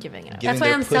 What do you mean giving it up? Giving why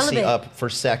their I'm pussy celibate. up for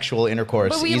sexual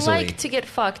intercourse But we easily. like to get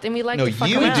fucked, and we like No, to fuck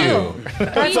you around. do. We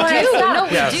why I do. stopped. No,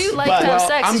 we Yes. do like But- to have Well,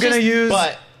 sex. I'm It's gonna just- use.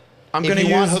 But I'm if gonna you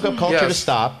use want hookup culture to yes.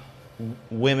 stop,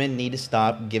 women need to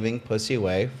stop giving pussy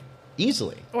away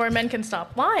easily. Or men can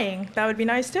stop lying. That would be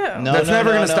nice too. No, That's no, never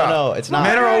no, gonna no, stop. No, it's not.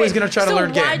 Men are Right. always gonna try to So learn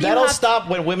why game. do you That'll have- stop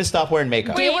when women stop wearing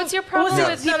makeup. Wait, what's your problem No,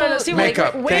 with no, people? no, see,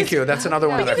 Makeup. Wait, Thank you. That's another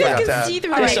one You that I guys forgot can to add. see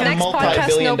through All right, It's a makeup. next podcast,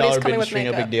 multi-billion nobody's dollar coming with industry,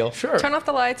 no makeup. big deal. Sure. Turn off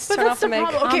the lights. But turn that's off the the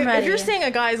problem. makeup. Okay, I'm if ready. you're saying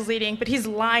a guy's leading, but he's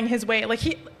lying his way, like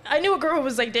I knew a girl who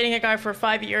was like dating a guy for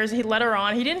 5 years. He led her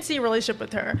on. He didn't see a relationship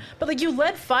with her, but like you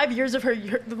led 5 years of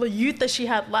the youth that she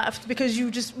had left because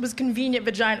you just was convenient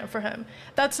vagina for him.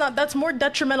 That's more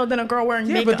detrimental than a girl wearing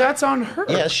Yeah, makeup. but that's on her.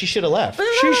 Yeah, she should have left. But no,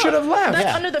 She no, should have left. That's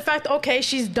Yeah. under the fact, okay,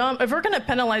 she's dumb. If we're gonna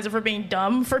penalize her for being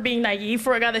dumb, for being naive,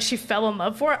 for a guy that she fell in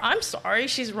love for, I'm sorry,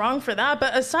 she's wrong for that.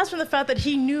 But aside from the fact that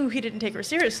he knew he didn't take her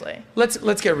seriously. Let's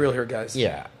get real here, guys.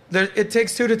 Yeah. It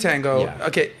takes two to tango. Yeah.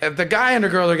 Okay, if the guy and a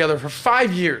girl are together for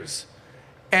 5 years,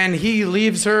 and he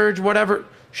leaves her, whatever,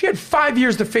 she had 5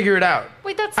 years to figure it out.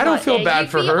 Wait, that's I don't not feel it. bad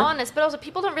You for be her. honest, but also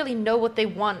people don't really know what they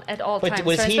want at all But times,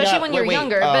 was right? he Especially not- when you're wait,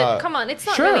 younger. But come on, it's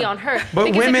not Sure. really on her. But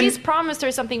because women- if he's promised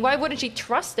her something, why wouldn't she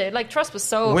trust it? Like trust was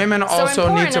so Women so also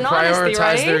important need to and honesty, prioritize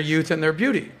right? their youth and their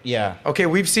beauty. Yeah. Okay,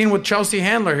 we've seen with Chelsea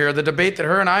Handler here, the debate that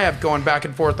her and I have going back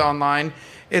and forth online.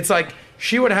 It's like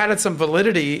she would have had some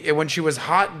validity when she was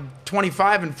hot,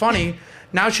 25 and funny.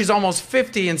 Now she's almost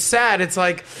 50 and sad. It's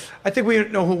like, I think we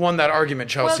know who won that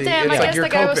argument, Well, Chelsea. damn, it's I like guess you're the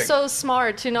guy coping. was so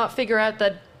smart to not figure out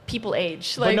that people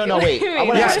age. But no, wait. I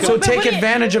wanna Yeah, ask so But take what do you-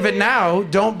 advantage of it now.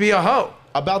 Don't be a hoe.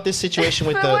 About this situation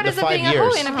with But the what is it 5 being a hoe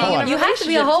years. in a Hold on. You have to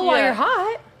be a hoe while Yeah. you're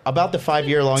hot. About the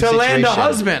 5-year-long To situation. land a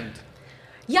husband.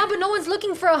 Yeah, but no one's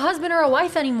looking for a husband or a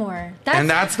wife anymore. And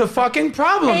that's the fucking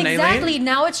problem, exactly. Naylene.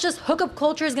 Now it's just hookup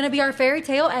culture is going to be our fairy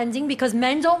tale ending because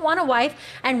men don't want a wife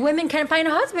and women can't find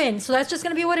a husband. So that's just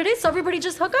going to be what it is. So everybody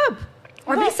just hook up.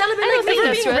 Are they celibate I don't like think me?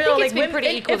 that's true. I think it's been pretty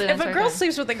equal to If a them, girl so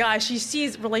sleeps with a guy, she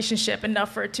sees relationship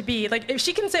enough for it to be like, if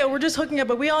she can say, "Oh, we're just hooking up,"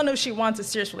 but we all know she wants a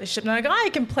serious relationship. Now, a guy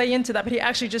can play into that, but he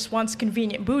actually just wants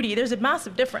convenient booty. There's a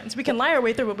massive difference. We can lie our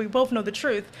way through, but we both know the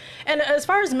truth. And as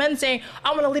far as men saying,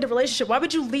 "I want to lead a relationship," why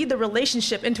would you lead the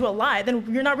relationship into a lie? Then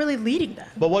you're not really leading that.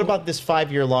 But what about this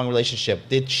 5-year-long relationship?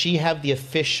 Did she have the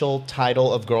official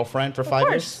title of girlfriend for 5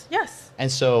 years? Yes.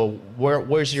 And so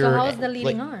where's your... So how's the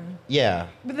leading like, on? Yeah.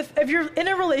 But if you're in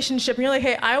a relationship and you're like,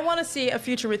 "Hey, I want to see a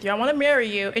future with you. I want to marry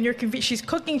you," and she's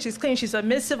cooking, she's cleaning, she's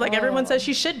submissive, like everyone says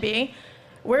she should be.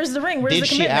 Where's the ring? Where's Did the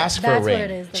she commitment? ask for a That's ring?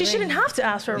 what it is. the She ring. shouldn't have to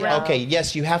ask for a ring. Okay,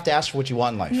 yes, you have to ask for what you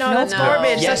want in life. No, that's No.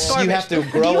 garbage. Yes, That's garbage. you have to Do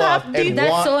grow you up have- and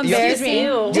That's want... so you have embarrassing.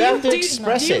 to- You have to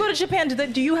express Do you it. go to Japan?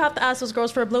 Do you have to ask those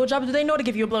girls for a blowjob? Do they know to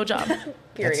give you a blowjob?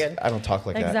 Period. I don't talk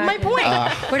like that. My Exactly.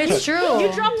 point. But it's true.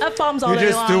 You drop F-bombs all You day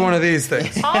just long. do one of these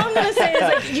things. All I'm going to say is,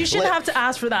 like, you shouldn't have to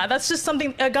ask for that. That's just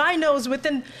something a guy knows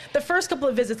within the first couple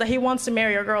of visits that he wants to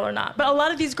marry a girl or not. But a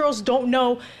lot of these girls don't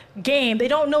know game. They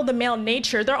don't know the male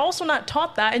nature. They're also not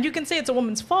taught that. And you can say it's a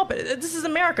woman's fault, but this is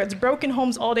America. It's broken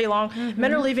homes all day long.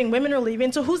 Men are leaving, women are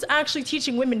leaving. So who's actually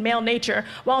teaching women male nature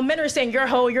while men are saying, "You're a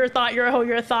hoe, you're a thought, you're a hoe,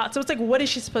 you're a thought." So it's like, what is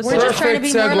she supposed We're to do? just trying to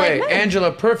Perfect be more like segue. men.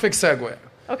 Angela, perfect segue.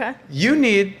 Okay. You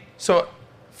need,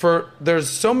 there's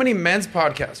so many men's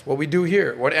podcasts, what we do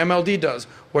here, what MLD does,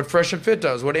 what Fresh and Fit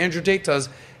does, what Andrew Tate does.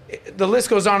 The list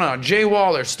goes on and on. Jay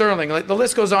Waller, Sterling, like, the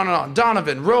list goes on and on.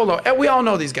 Donovan, Rolo, we all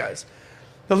know these guys.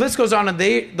 The list goes on, and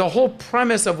the whole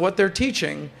premise of what they're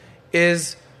teaching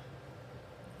is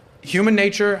human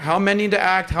nature, how men need to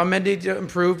act, how men need to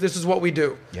improve. This is what we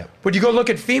do. Yep. But you go look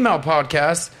at female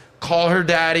podcasts, Call Her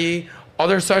Daddy,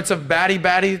 other sorts of baddie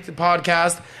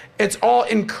podcasts. It's all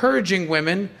encouraging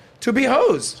women to be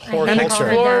hoes Whore and culture.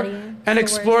 explore Daddy. and The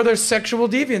explore worst. their sexual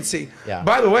deviancy. Yeah.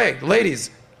 By the way,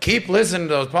 ladies, keep listening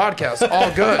to those podcasts.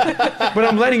 All good. But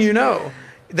I'm letting you know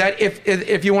that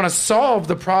if you want to solve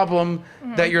the problem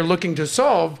that you're looking to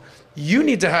solve, you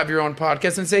need to have your own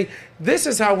podcast and say, this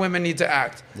is how women need to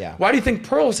act. Yeah. Why do you think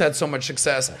Pearl's had so much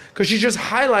success? Because she's just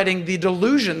highlighting the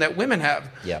delusion that women have.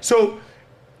 Yeah. So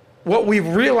what we've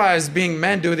realized being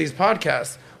men do these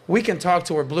podcasts, we can talk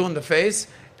till we're blue in the face,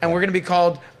 and we're going to be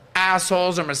called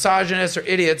assholes or misogynists or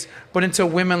idiots. But until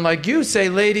women like you say,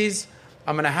 ladies,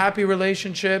 I'm in a happy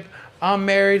relationship, I'm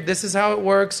married, this is how it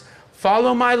works.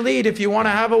 Follow my lead if you want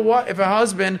to have a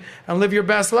husband and live your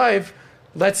best life.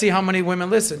 Let's see how many women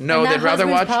listen. No, And that they'd rather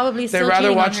husband's watch. probably They'd still rather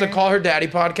cheating on watch the her. Call Her Daddy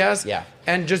podcast. Yeah.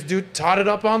 And just tot it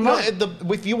up No, online.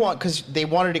 if you want, because they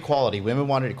wanted equality. Women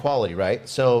wanted equality, right?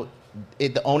 So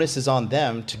the onus is on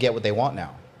them to get what they want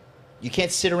now. You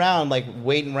can't sit around like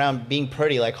waiting around being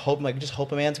pretty, like just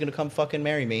hope a man's gonna come fucking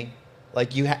marry me.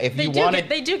 Like if They you do wanted,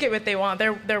 they do get what they want.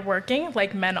 They're working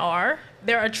like men are.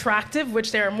 They're attractive,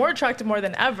 which they are more attractive more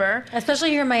than ever. Especially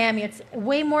here in Miami, it's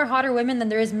way more hotter women than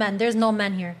there is men. There's no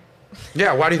men here.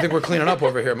 Yeah, why do you think we're cleaning up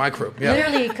over here, my crew? Yeah.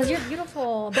 Literally, because you're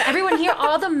beautiful. But everyone here,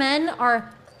 all the men are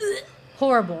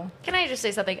horrible. Can I just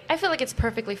say something? I feel like it's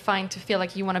perfectly fine to feel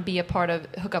like you want to be a part of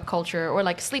hookup culture or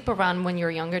like sleep around when you're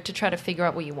younger to try to figure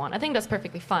out what you want. I think that's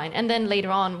perfectly fine. And then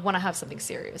later on, want to have something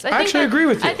serious. I actually agree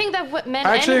with you. I think that men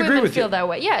I actually and agree women with feel you. that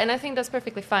way. Yeah, and I think that's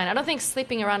perfectly fine. I don't think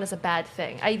sleeping around is a bad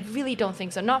thing. I really don't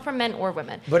think so. Not for men or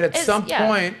women. But at It's- some yeah.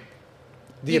 point,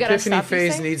 the You gotta epiphany stop these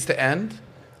phase things? needs to end.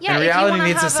 Yeah, and if you reality wanna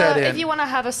needs to have set in. If you want to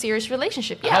have a serious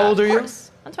relationship, yeah. How old are of you? course.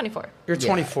 I'm 24. You're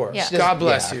 24. Yeah. God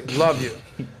bless Yeah. you. Love you.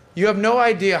 You have no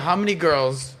idea how many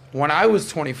girls, when I was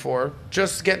 24,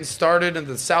 just getting started in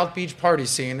the South Beach party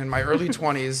scene in my early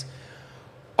 20s,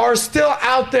 are still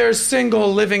out there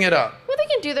single, living it up. Well, they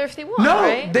can do that if they want, No,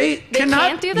 right? they cannot.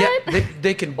 can't do that? Yeah,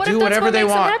 they can What do if that's whatever what they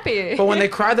makes them want. happy? But when they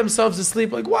cry themselves to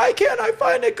sleep, like, why can't I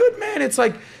find a good man? It's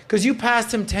like, because you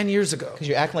passed him 10 years ago. because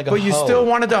you're acting like a But you hoe. still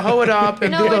wanted to hoe it up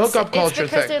and do the hookup culture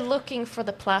it's because thing. they're looking for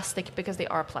the plastic because they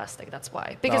are plastic. That's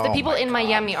why. Because the Oh people my in God.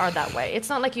 Miami are that way. It's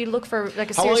not like you look for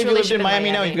like a How long serious have you lived relationship in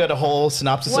Miami now? You've got a whole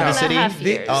synopsis One of and the a city. half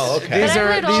years. Oh, okay. These But I've are-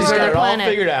 lived all these over are- the all planet.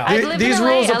 figured out. I've lived These in LA,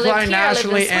 rules I lived apply here, I lived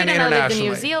nationally in Sweden, and I lived in internationally.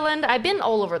 New Zealand. I've been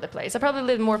all over the place. I probably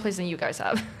lived more places than you guys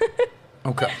have.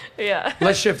 Okay. Yeah.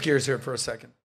 Let's shift gears here for a second.